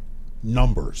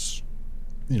numbers.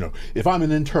 If I'm an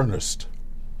internist,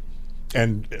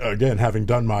 and again, having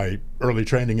done my early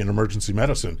training in emergency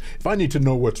medicine, if I need to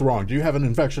know what's wrong, do you have an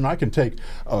infection? I can take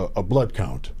a blood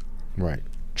count. Right.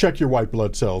 Check your white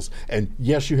blood cells, and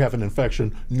yes, you have an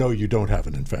infection. No, you don't have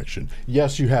an infection.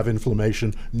 Yes, you have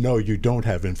inflammation. No, you don't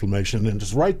have inflammation. And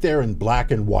it's right there in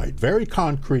black and white. Very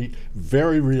concrete,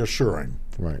 very reassuring.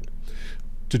 Right.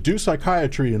 To do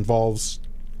psychiatry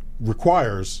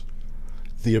requires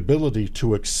the ability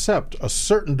to accept a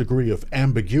certain degree of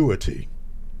ambiguity,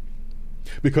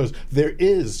 because there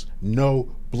is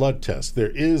no blood test.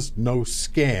 There is no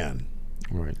scan.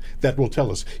 Right. That will tell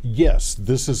us, yes,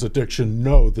 this is addiction.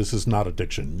 No, this is not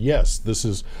addiction. Yes, this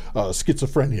is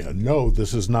schizophrenia. No,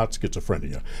 this is not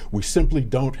schizophrenia. We simply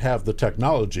don't have the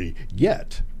technology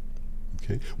yet.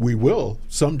 Okay? We will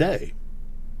someday.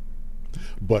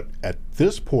 But at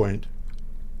this point,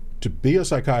 to be a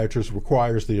psychiatrist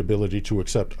requires the ability to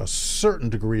accept a certain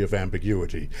degree of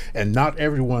ambiguity. And not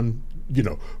everyone,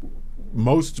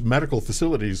 most medical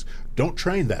facilities don't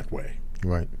train that way.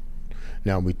 Right.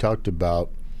 Now we're talking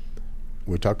about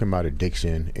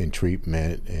addiction and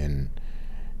treatment and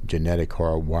genetic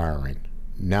hardwiring.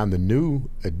 Now the new,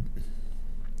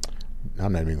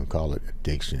 I'm not even going to call it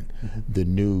addiction, the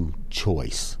new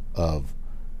choice of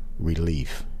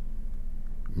relief,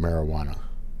 marijuana,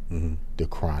 the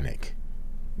chronic.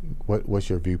 What's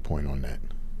your viewpoint on that?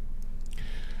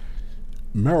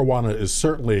 Marijuana is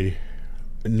certainly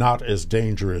not as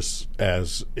dangerous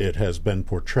as it has been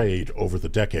portrayed over the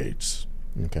decades.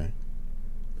 Okay.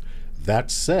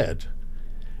 That said,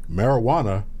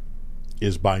 marijuana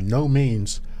is by no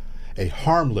means a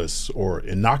harmless or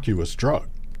innocuous drug.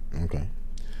 Okay.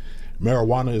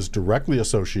 Marijuana is directly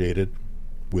associated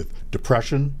with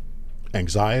depression,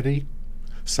 anxiety,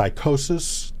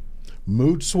 psychosis,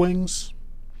 mood swings,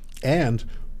 and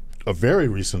a very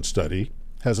recent study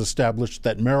has established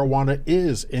that marijuana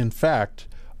is, in fact,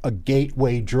 a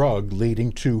gateway drug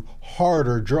leading to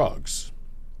harder drugs.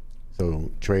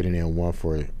 So trading in one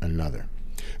for another.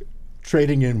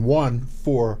 Trading in one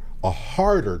for a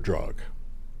harder drug.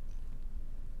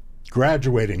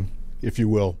 Graduating, if you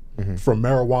will, from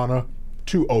marijuana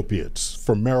to opiates,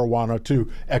 from marijuana to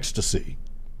ecstasy.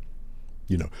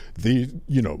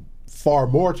 far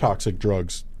more toxic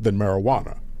drugs than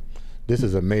marijuana. This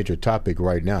is a major topic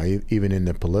right now, even in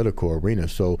the political arena.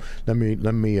 So let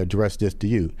me address this to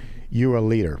you. You're a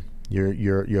leader.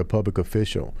 You're a public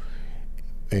official,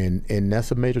 and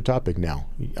that's a major topic now.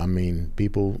 I mean,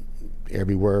 people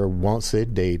everywhere wants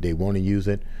it. They want to use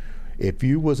it. If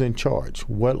you was in charge,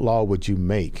 what law would you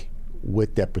make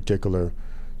with that particular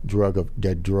drug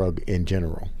in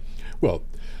general? Well,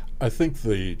 I think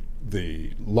the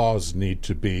laws need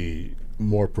to be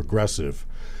more progressive.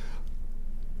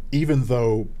 Even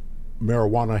though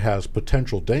marijuana has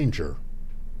potential danger,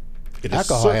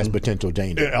 alcohol has potential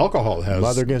danger. Alcohol has.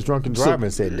 Mother Against Drunken Driving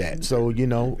said that. So,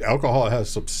 alcohol has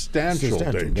substantial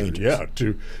danger. Yeah,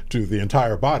 to the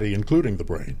entire body, including the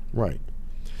brain. Right.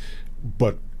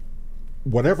 But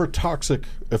whatever toxic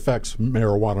effects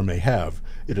marijuana may have,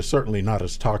 it is certainly not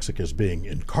as toxic as being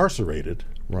incarcerated.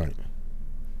 Right.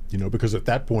 Because at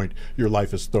that point, your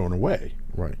life is thrown away.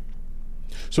 Right.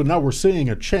 So now we're seeing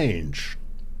a change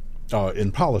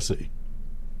in policy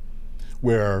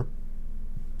where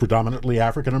predominantly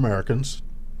African Americans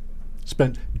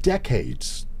spent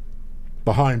decades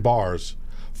behind bars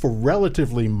for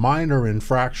relatively minor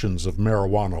infractions of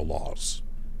marijuana laws.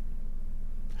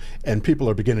 And people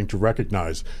are beginning to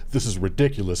recognize this is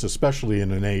ridiculous, especially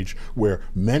in an age where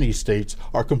many states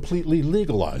are completely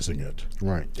legalizing it.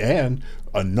 Right. And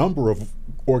a number of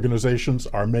organizations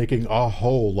are making a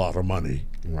whole lot of money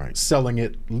selling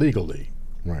it legally.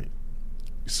 Right.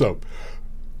 So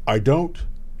I don't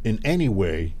in any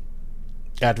way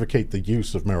advocate the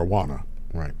use of marijuana.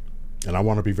 Right. And I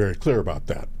want to be very clear about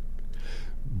that.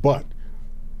 But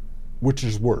which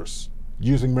is worse,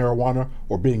 using marijuana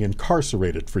or being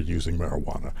incarcerated for using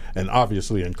marijuana? And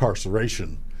obviously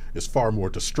incarceration is far more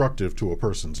destructive to a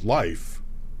person's life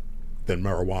than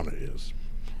marijuana is.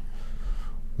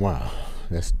 Wow,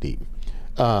 that's deep.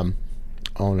 On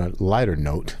a lighter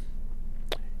note,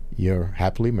 you're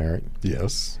happily married.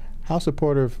 Yes. How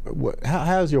supportive? How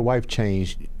has your wife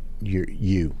changed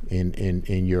you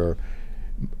in your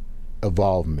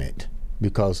involvement?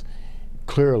 Because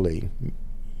clearly,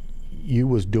 you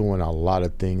was doing a lot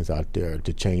of things out there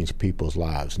to change people's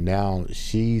lives. Now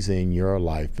she's in your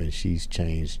life and she's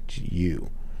changed you.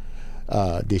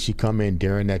 Did she come in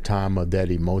during that time of that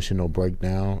emotional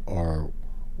breakdown, or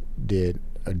did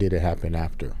it happen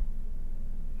after?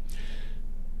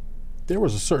 There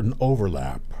was a certain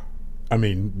overlap. I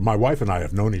mean, my wife and I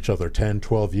have known each other 10,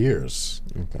 12 years,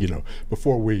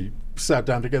 before we sat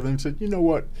down together and said, you know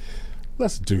what,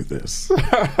 let's do this.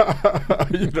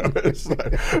 It's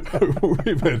like,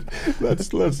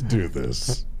 let's do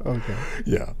this. Okay.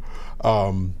 Yeah.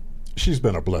 She's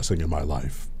been a blessing in my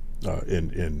life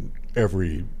in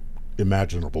every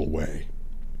imaginable way.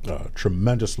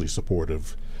 Tremendously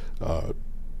supportive,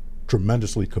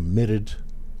 tremendously committed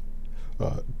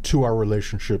to our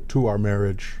relationship, to our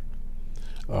marriage.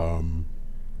 One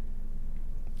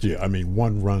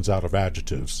runs out of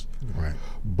adjectives. Right.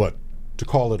 But to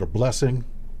call it a blessing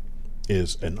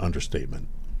is an understatement.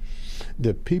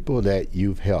 The people that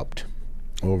you've helped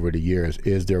over the years,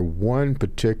 is there one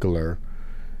particular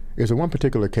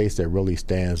case that really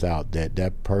stands out,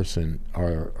 that person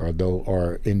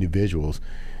or individuals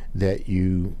that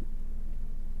you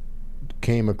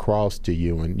came across to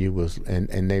you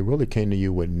and they really came to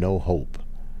you with no hope?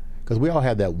 Because we all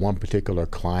have that one particular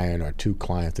client or two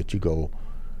clients that you go,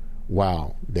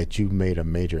 wow, that you made a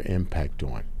major impact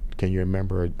on. Can you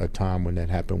remember a time when that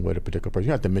happened with a particular person? You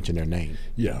don't have to mention their name.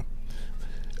 Yeah.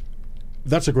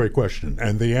 That's a great question.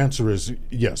 And the answer is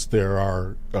yes, there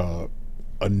are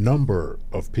a number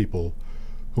of people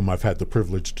whom I've had the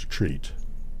privilege to treat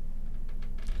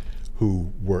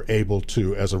who were able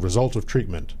to, as a result of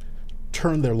treatment,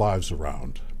 turn their lives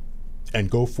around and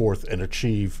go forth and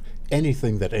achieve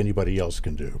anything that anybody else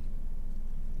can do.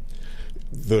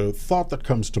 The thought that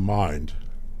comes to mind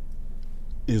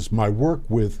is my work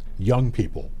with young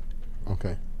people.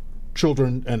 Okay.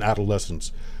 Children and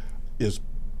adolescents is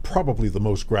probably the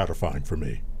most gratifying for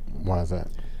me. Why is that?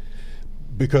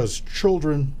 Because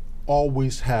children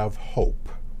always have hope.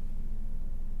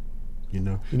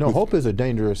 Hope is a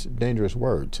dangerous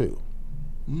word too.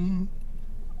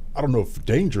 I don't know if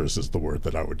dangerous is the word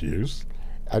that I would use.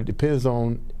 It depends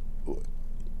on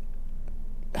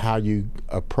how you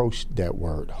approach that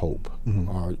word, hope,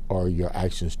 or your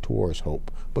actions towards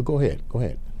hope. But go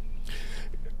ahead.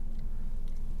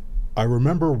 I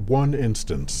remember one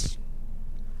instance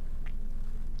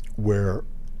where,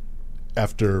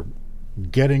 after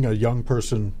getting a young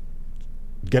person,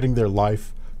 getting their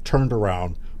life turned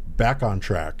around, back on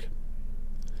track,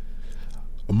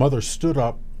 a mother stood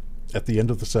up at the end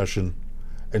of the session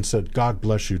and said, "God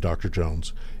bless you, Dr.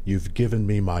 Jones. You've given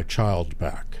me my child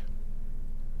back."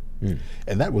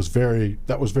 And that was very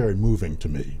moving to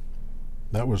me.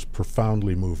 That was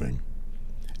profoundly moving.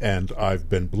 And I've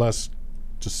been blessed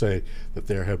to say that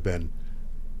there have been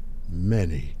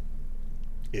many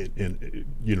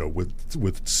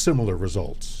with similar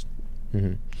results.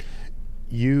 Mm-hmm.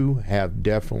 You have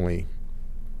definitely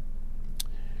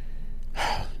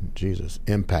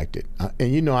impacted.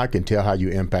 And I can tell how you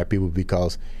impact people,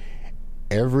 because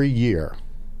every year,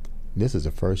 this is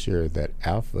the first year that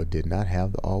Alpha did not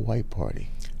have the all-white party.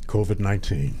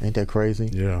 COVID-19. Ain't that crazy?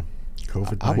 Yeah,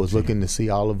 COVID-19. I was looking to see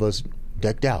all of us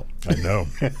decked out. I know.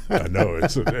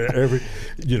 It's the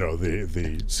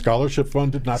scholarship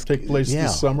fund did not take place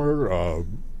this summer.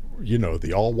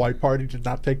 The all-white party did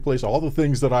not take place. All the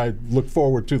things that I look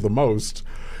forward to the most,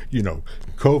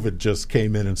 COVID just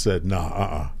came in and said,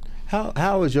 nah,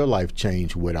 How has your life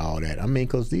changed with all that? I mean,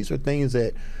 because these are things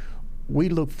that we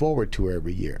look forward to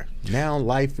every year. Now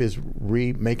life is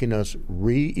making us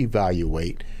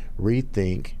reevaluate,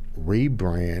 rethink,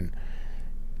 rebrand.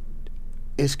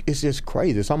 It's just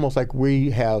crazy. It's almost like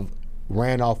we have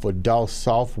ran off of DOS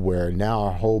software. Now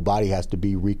our whole body has to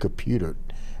be reprogrammed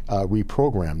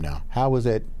now. How has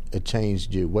that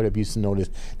changed you? What have you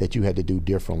noticed that you had to do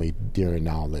differently during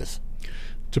all this?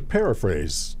 To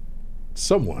paraphrase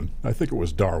someone, I think it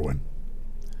was Darwin,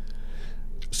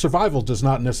 survival does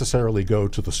not necessarily go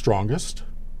to the strongest.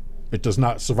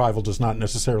 Survival does not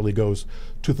necessarily go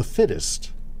to the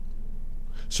fittest.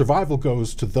 Survival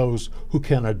goes to those who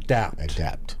can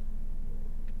adapt.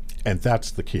 And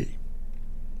that's the key.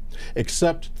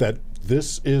 Except that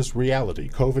this is reality.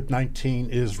 COVID-19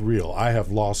 is real. I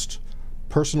have lost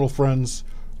personal friends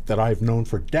that I've known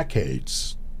for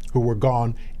decades who were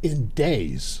gone in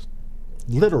days,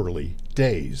 literally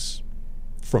days,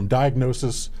 from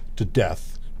diagnosis to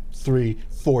death,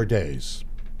 3-4 days.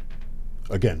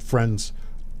 Again, friends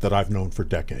that I've known for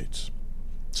decades.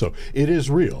 So it is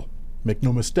real. Make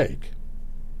no mistake.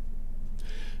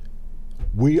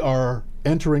 We are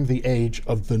entering the age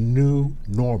of the new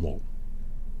normal.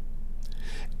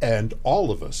 And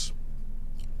all of us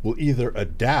will either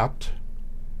adapt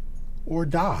or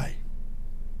die.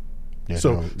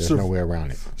 There's no way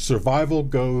around it. Survival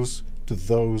goes to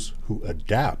those who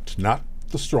adapt, not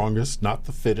the strongest, not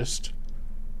the fittest,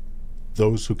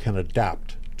 those who can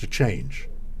adapt to change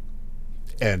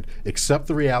and accept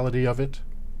the reality of it.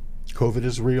 COVID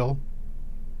is real.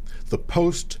 The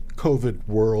post-COVID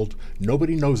world,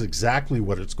 nobody knows exactly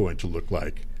what it's going to look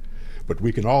like, but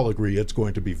we can all agree it's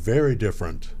going to be very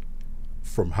different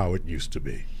from how it used to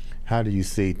be. How do you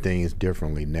see things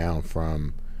differently now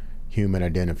from human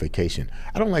identification?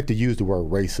 I don't like to use the word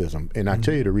racism, and I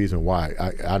tell you the reason why.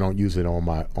 I don't use it on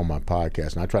my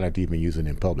podcast, and I try not to even use it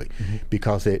in public,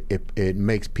 because it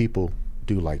makes people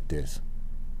do like this.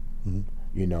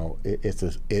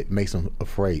 It makes them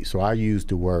afraid. So I use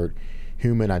the word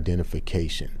human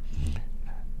identification.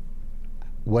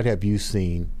 What have you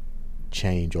seen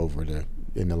change in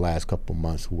the last couple of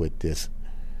months with this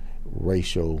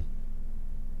racial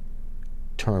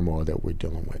turmoil that we're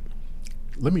dealing with?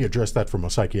 Let me address that from a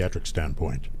psychiatric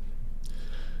standpoint.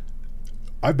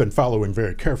 I've been following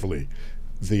very carefully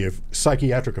the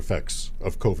psychiatric effects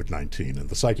of COVID-19 and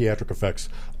the psychiatric effects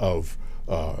of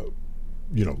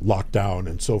lockdown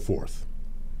and so forth.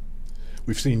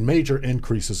 We've seen major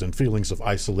increases in feelings of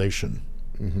isolation.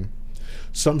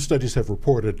 Some studies have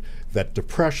reported that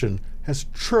depression has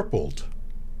tripled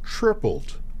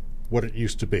what it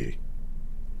used to be.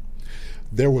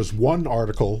 There was one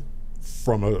article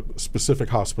from a specific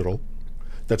hospital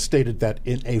that stated that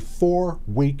in a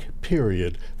 4-week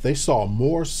period, they saw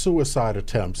more suicide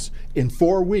attempts in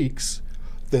 4 weeks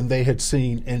than they had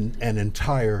seen in an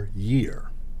entire year.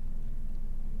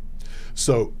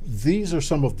 So these are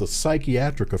some of the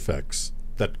psychiatric effects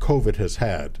that COVID has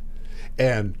had,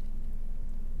 and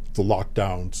the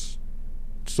lockdowns,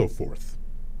 so forth.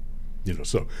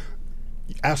 So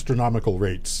astronomical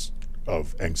rates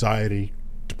of anxiety,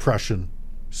 depression,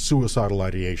 suicidal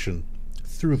ideation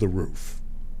through the roof.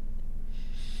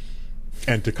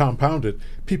 And to compound it,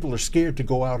 people are scared to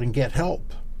go out and get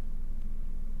help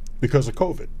because of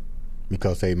COVID.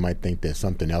 Because they might think that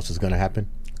something else is going to happen?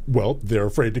 Well, they're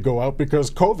afraid to go out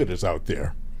because COVID is out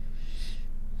there.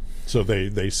 So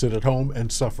they sit at home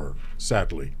and suffer,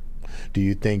 sadly. Do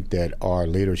you think that our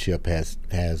leadership has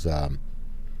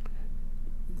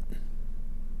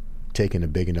taken a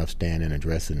big enough stand in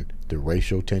addressing the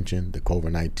racial tension, the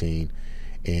COVID-19,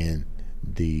 and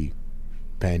the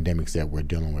pandemics that we're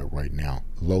dealing with right now,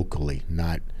 locally,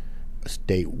 not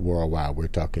state, worldwide? We're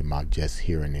talking about just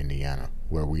here in Indiana,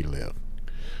 where we live.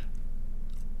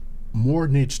 more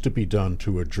needs to be done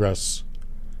to address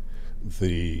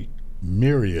the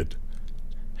myriad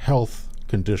health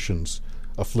conditions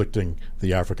afflicting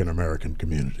the African American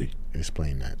community.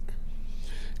 Explain that.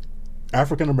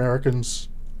 African Americans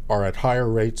are at higher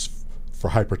rates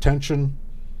for hypertension,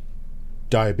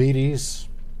 diabetes,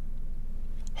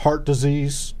 heart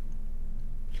disease.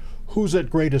 Who's at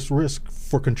greatest risk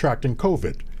for contracting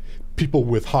COVID? People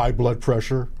with high blood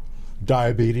pressure,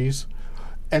 diabetes,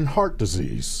 and heart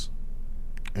disease.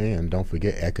 And don't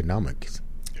forget economics.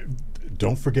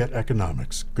 Don't forget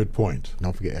economics. Good point.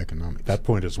 Don't forget economics. That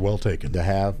point is well taken. The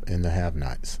have and the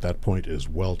have-nots. That point is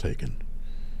well taken.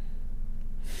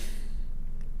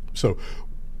 So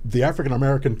the African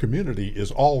American community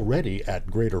is already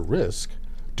at greater risk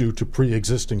due to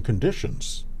pre-existing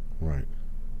conditions. Right.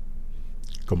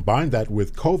 Combine that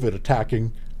with COVID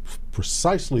attacking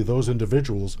precisely those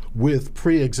individuals with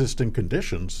pre-existing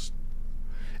conditions,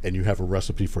 and you have a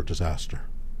recipe for disaster.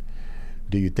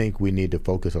 Do you think we need to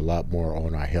focus a lot more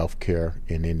on our health care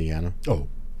in Indiana? Oh,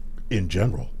 in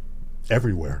general,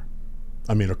 everywhere.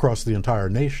 I mean, across the entire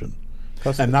nation.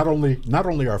 And not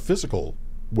only our physical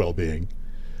well-being,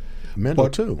 mental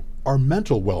but too. Our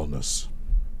mental wellness.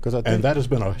 And that has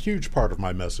been a huge part of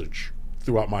my message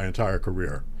throughout my entire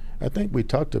career. I think we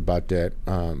talked about that.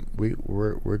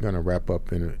 We're going to wrap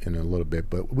up in a little bit,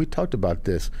 but we talked about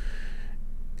this.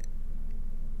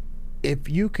 If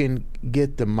you can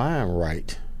get the mind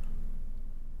right,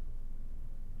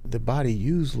 the body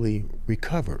usually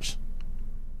recovers.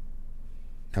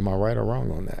 Am I right or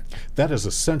wrong on that? That is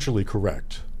essentially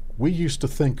correct. We used to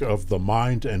think of the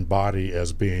mind and body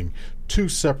as being two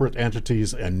separate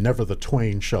entities and never the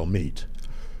twain shall meet.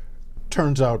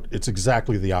 Turns out it's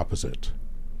exactly the opposite.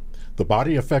 The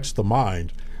body affects the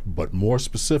mind, but more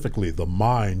specifically, the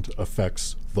mind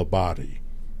affects the body.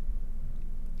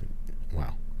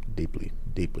 Wow, deeply,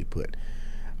 deeply put.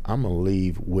 I'm going to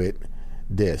leave with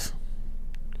this.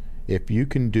 If you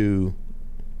can do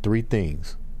 3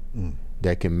 things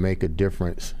that can make a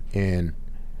difference in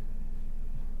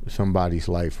somebody's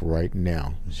life right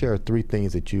now, share 3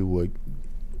 things that you would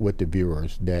with the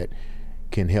viewers that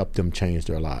can help them change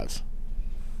their lives.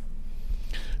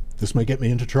 This may get me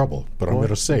into trouble, but I'm going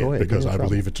to say it because I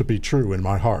believe it to be true in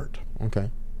my heart. Okay.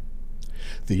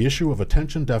 The issue of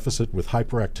attention deficit with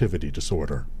hyperactivity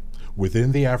disorder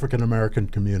within the African American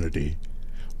community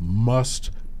must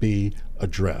be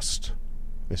addressed.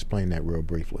 Explain that real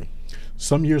briefly.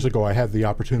 Some years ago, I had the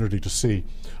opportunity to see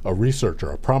a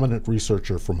prominent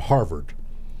researcher from Harvard,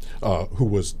 who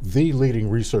was the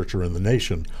leading researcher in the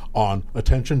nation on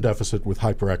attention deficit with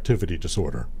hyperactivity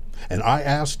disorder. And I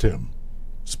asked him,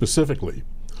 specifically,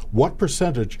 what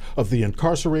percentage of the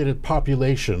incarcerated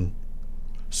population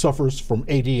suffers from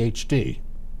ADHD?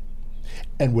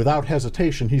 And without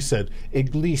hesitation, he said,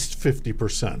 at least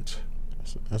 50%.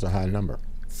 That's a high number.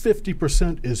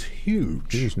 50% is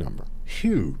huge. Huge number.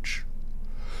 Huge.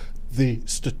 The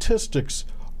statistics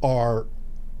are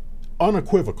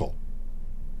unequivocal.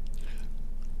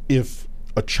 If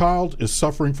a child is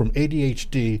suffering from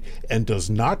ADHD and does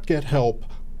not get help,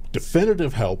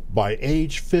 definitive help, by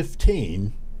age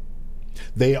 15,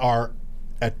 they are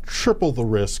at triple the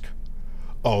risk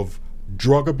of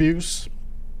drug abuse,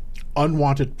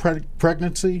 unwanted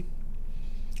pregnancy,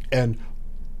 and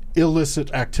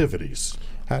illicit activities.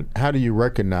 How do you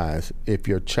recognize if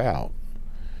your child,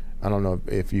 I don't know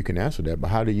if you can answer that, but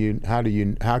how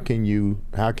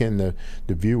can the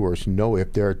viewers know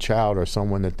if their child or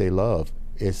someone that they love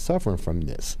is suffering from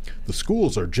this? The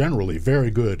schools are generally very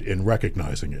good in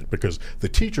recognizing it because the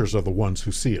teachers are the ones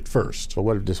who see it first. But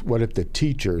what if the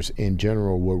teachers in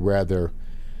general would rather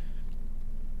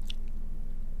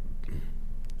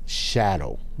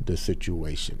shadow the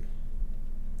situation?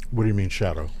 What do you mean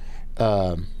shadow?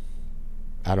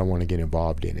 I don't want to get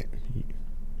involved in it.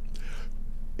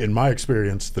 In my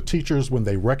experience, the teachers, when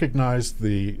they recognize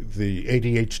the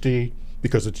ADHD,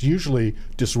 because it's usually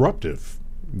disruptive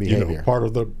behavior. Part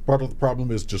of the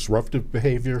problem is disruptive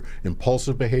behavior,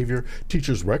 impulsive behavior.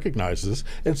 Teachers recognize this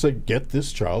and say, get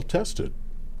this child tested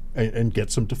and get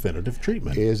some definitive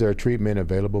treatment. Is there treatment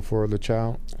available for the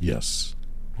child? Yes.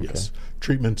 Okay. Yes.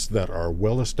 Treatments that are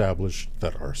well established,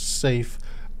 that are safe,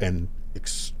 and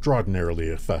extraordinarily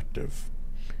effective.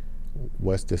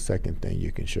 What's the second thing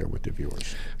you can share with the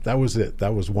viewers? That was it.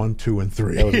 That was 1, 2, and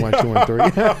 3. That was 1, 2, and 3.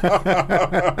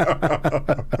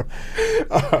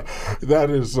 That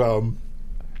is,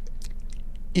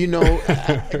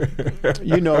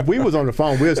 if we was on the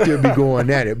phone, we'll still be going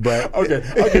at it. But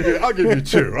okay, I'll give you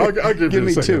 2. I'll give you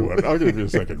the second one. I'll give you the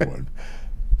second one.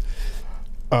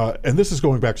 And this is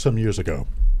going back some years ago.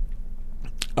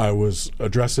 I was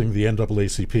addressing the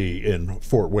NAACP in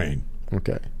Fort Wayne.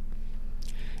 Okay.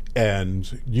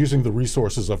 And using the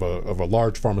resources of a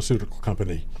large pharmaceutical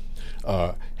company,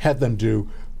 had them do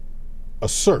a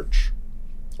search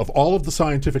of all of the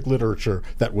scientific literature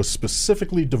that was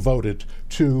specifically devoted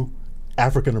to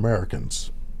African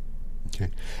Americans. Okay.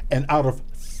 And out of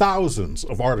thousands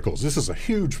of articles, this is a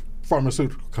huge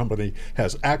pharmaceutical company,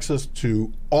 has access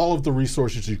to all of the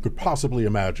resources you could possibly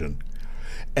imagine.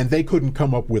 And they couldn't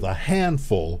come up with a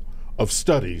handful of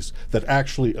studies that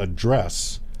actually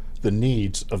address the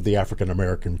needs of the African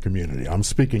American community. I'm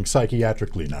speaking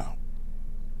psychiatrically now.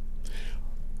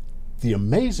 The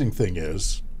amazing thing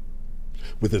is,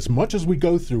 with as much as we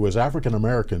go through as African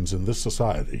Americans in this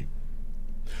society,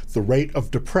 the rate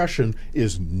of depression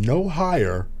is no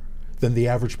higher than the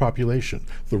average population.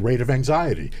 The rate of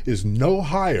anxiety is no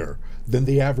higher than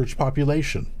the average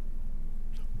population.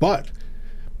 But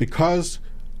because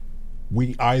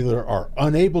we either are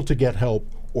unable to get help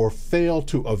or fail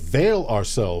to avail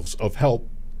ourselves of help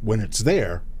when it's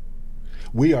there,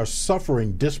 we are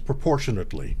suffering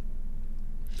disproportionately.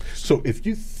 So if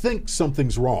you think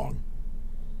something's wrong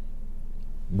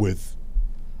with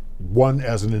one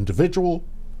as an individual,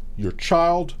 your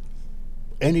child,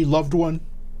 any loved one,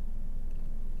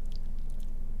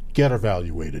 get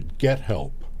evaluated, get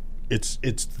help. It's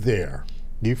there.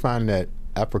 Do you find that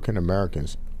African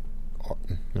Americans,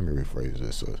 let me rephrase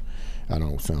this so I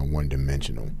don't sound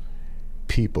one-dimensional,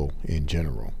 people in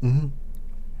general, Mm-hmm.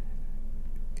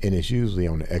 and it's usually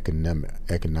on the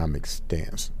economic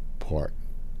stance part,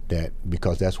 that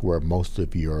because that's where most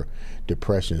of your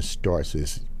depression starts,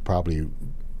 is probably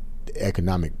the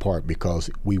economic part, because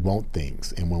we want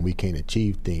things, and when we can't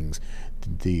achieve things,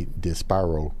 the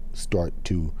spiral start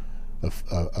to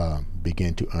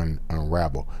begin to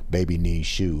unravel. Baby needs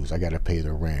shoes, I got to pay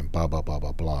the rent, blah blah blah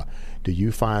blah blah. Do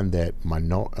you find that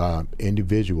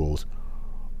individuals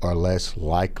are less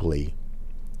likely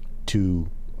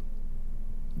to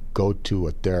go to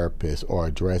a therapist or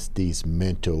address these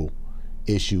mental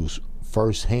issues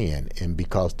firsthand, and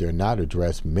because they're not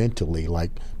addressed mentally, like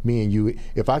me and you,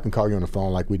 if I can call you on the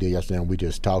phone like we did yesterday and we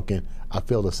just talking, I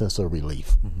feel a sense of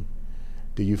relief. Mm-hmm.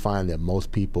 Do you find that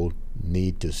most people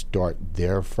need to start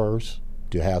there first,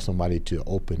 to have somebody to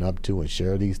open up to and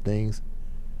share these things?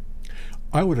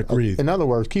 I would agree. In other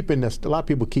words, a lot of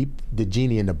people keep the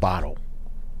genie in the bottle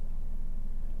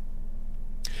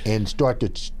and start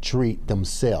to treat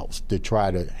themselves to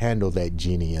try to handle that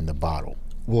genie in the bottle.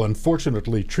 Well,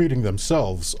 unfortunately, treating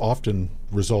themselves often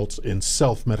results in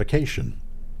self-medication.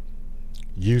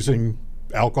 Using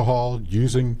alcohol,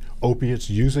 using opiates,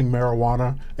 using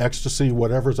marijuana, ecstasy,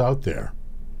 whatever's out there.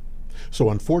 So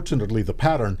unfortunately, the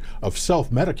pattern of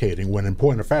self-medicating, when in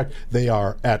point of fact they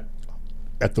are at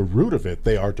the root of it,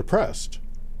 they are depressed.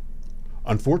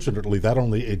 Unfortunately, that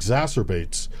only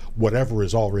exacerbates whatever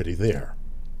is already there.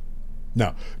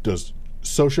 Now, does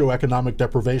socioeconomic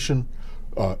deprivation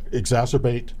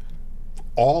exacerbate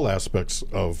all aspects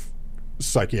of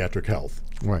psychiatric health?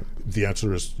 Right. The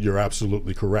answer is you're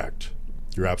absolutely correct.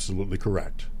 You're absolutely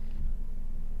correct.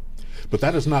 But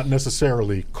that is not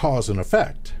necessarily cause and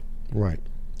effect. Right.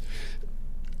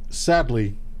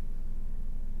 Sadly,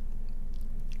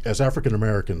 as African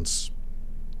Americans,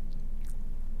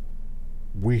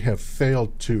 we have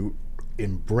failed to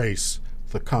embrace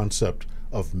the concept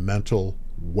of mental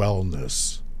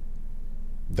wellness,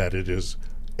 that it is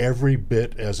every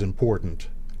bit as important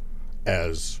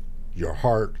as your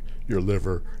heart, your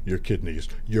liver, your kidneys.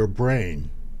 Your brain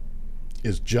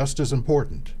is just as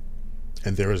important,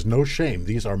 and there is no shame.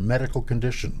 These are medical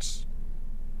conditions,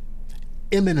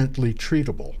 eminently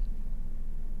treatable.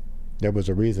 There was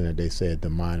a reason that they said the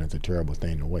mind is a terrible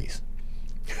thing to waste.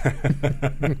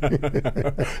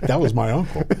 That was my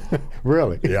uncle.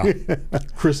 Really? Yeah.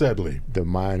 Chris Edley. The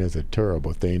mind is a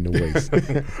terrible thing to waste.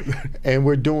 And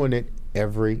we're doing it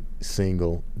every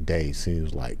single day,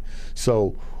 seems like.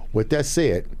 So with that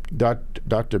said,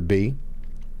 Dr. B,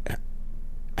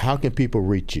 how can people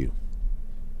reach you?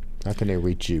 How can they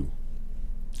reach you?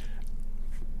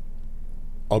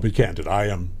 I'll be candid. I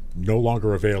am no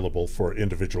longer available for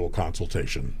individual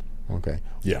consultation. Okay.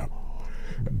 Yeah.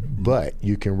 But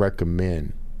you can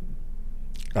recommend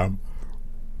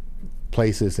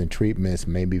places and treatments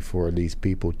maybe for these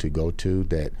people to go to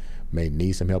that may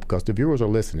need some help, because the viewers are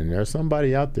listening. There's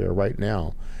somebody out there right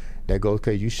now that goes,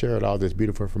 okay, you shared all this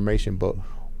beautiful information, but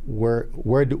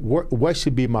what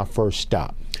should be my first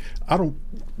stop? I don't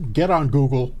get on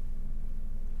Google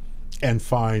and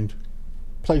find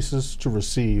places to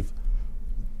receive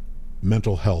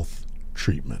mental health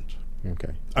treatment.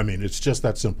 Okay. I mean, it's just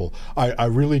that simple. I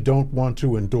really don't want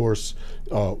to endorse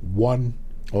one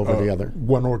over the other,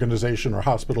 one organization or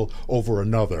hospital over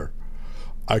another.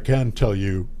 I can tell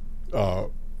you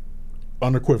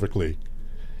unequivocally,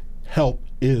 help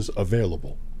is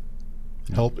available.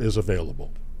 Help is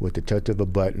available. With the touch of a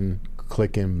button,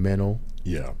 clicking mental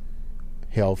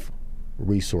health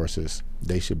resources,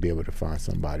 they should be able to find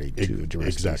somebody to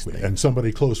address these things. And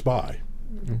somebody close by.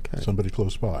 Okay. Somebody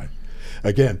close by.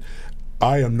 Again,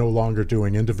 I am no longer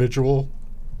doing individual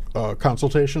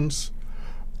consultations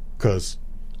because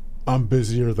I'm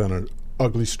busier than an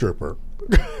ugly stripper.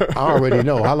 I already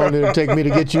know. How long did it take me to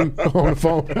get you on the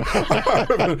phone?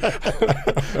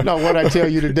 No, what I tell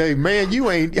you today, man,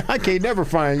 I can't never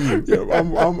find you. Yeah,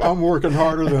 I'm working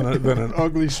harder than an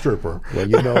ugly stripper. Well,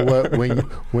 you know what?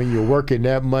 When you're working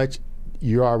that much,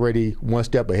 you're already one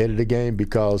step ahead of the game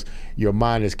because your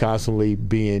mind is constantly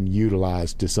being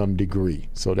utilized to some degree.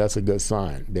 So that's a good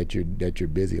sign that you're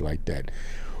busy like that.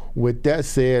 With that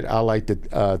said, I'd like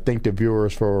to thank the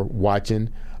viewers for watching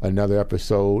another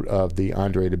episode of the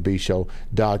Andre the Beast Show.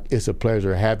 Doc, it's a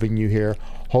pleasure having you here.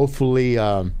 Hopefully,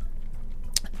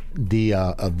 the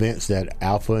events that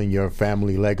Alpha and your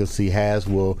family legacy has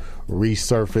will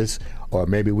resurface, or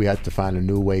maybe we have to find a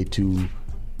new way to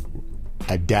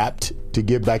adapt to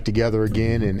get back together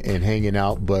again and hanging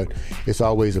out. But it's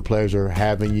always a pleasure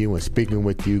having you and speaking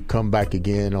with you. Come back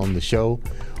again on the show.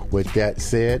 With that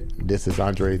said, this is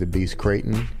Andre the Beast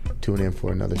Creighton. Tune in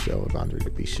for another show of Andre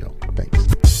the Beast Show. Thanks.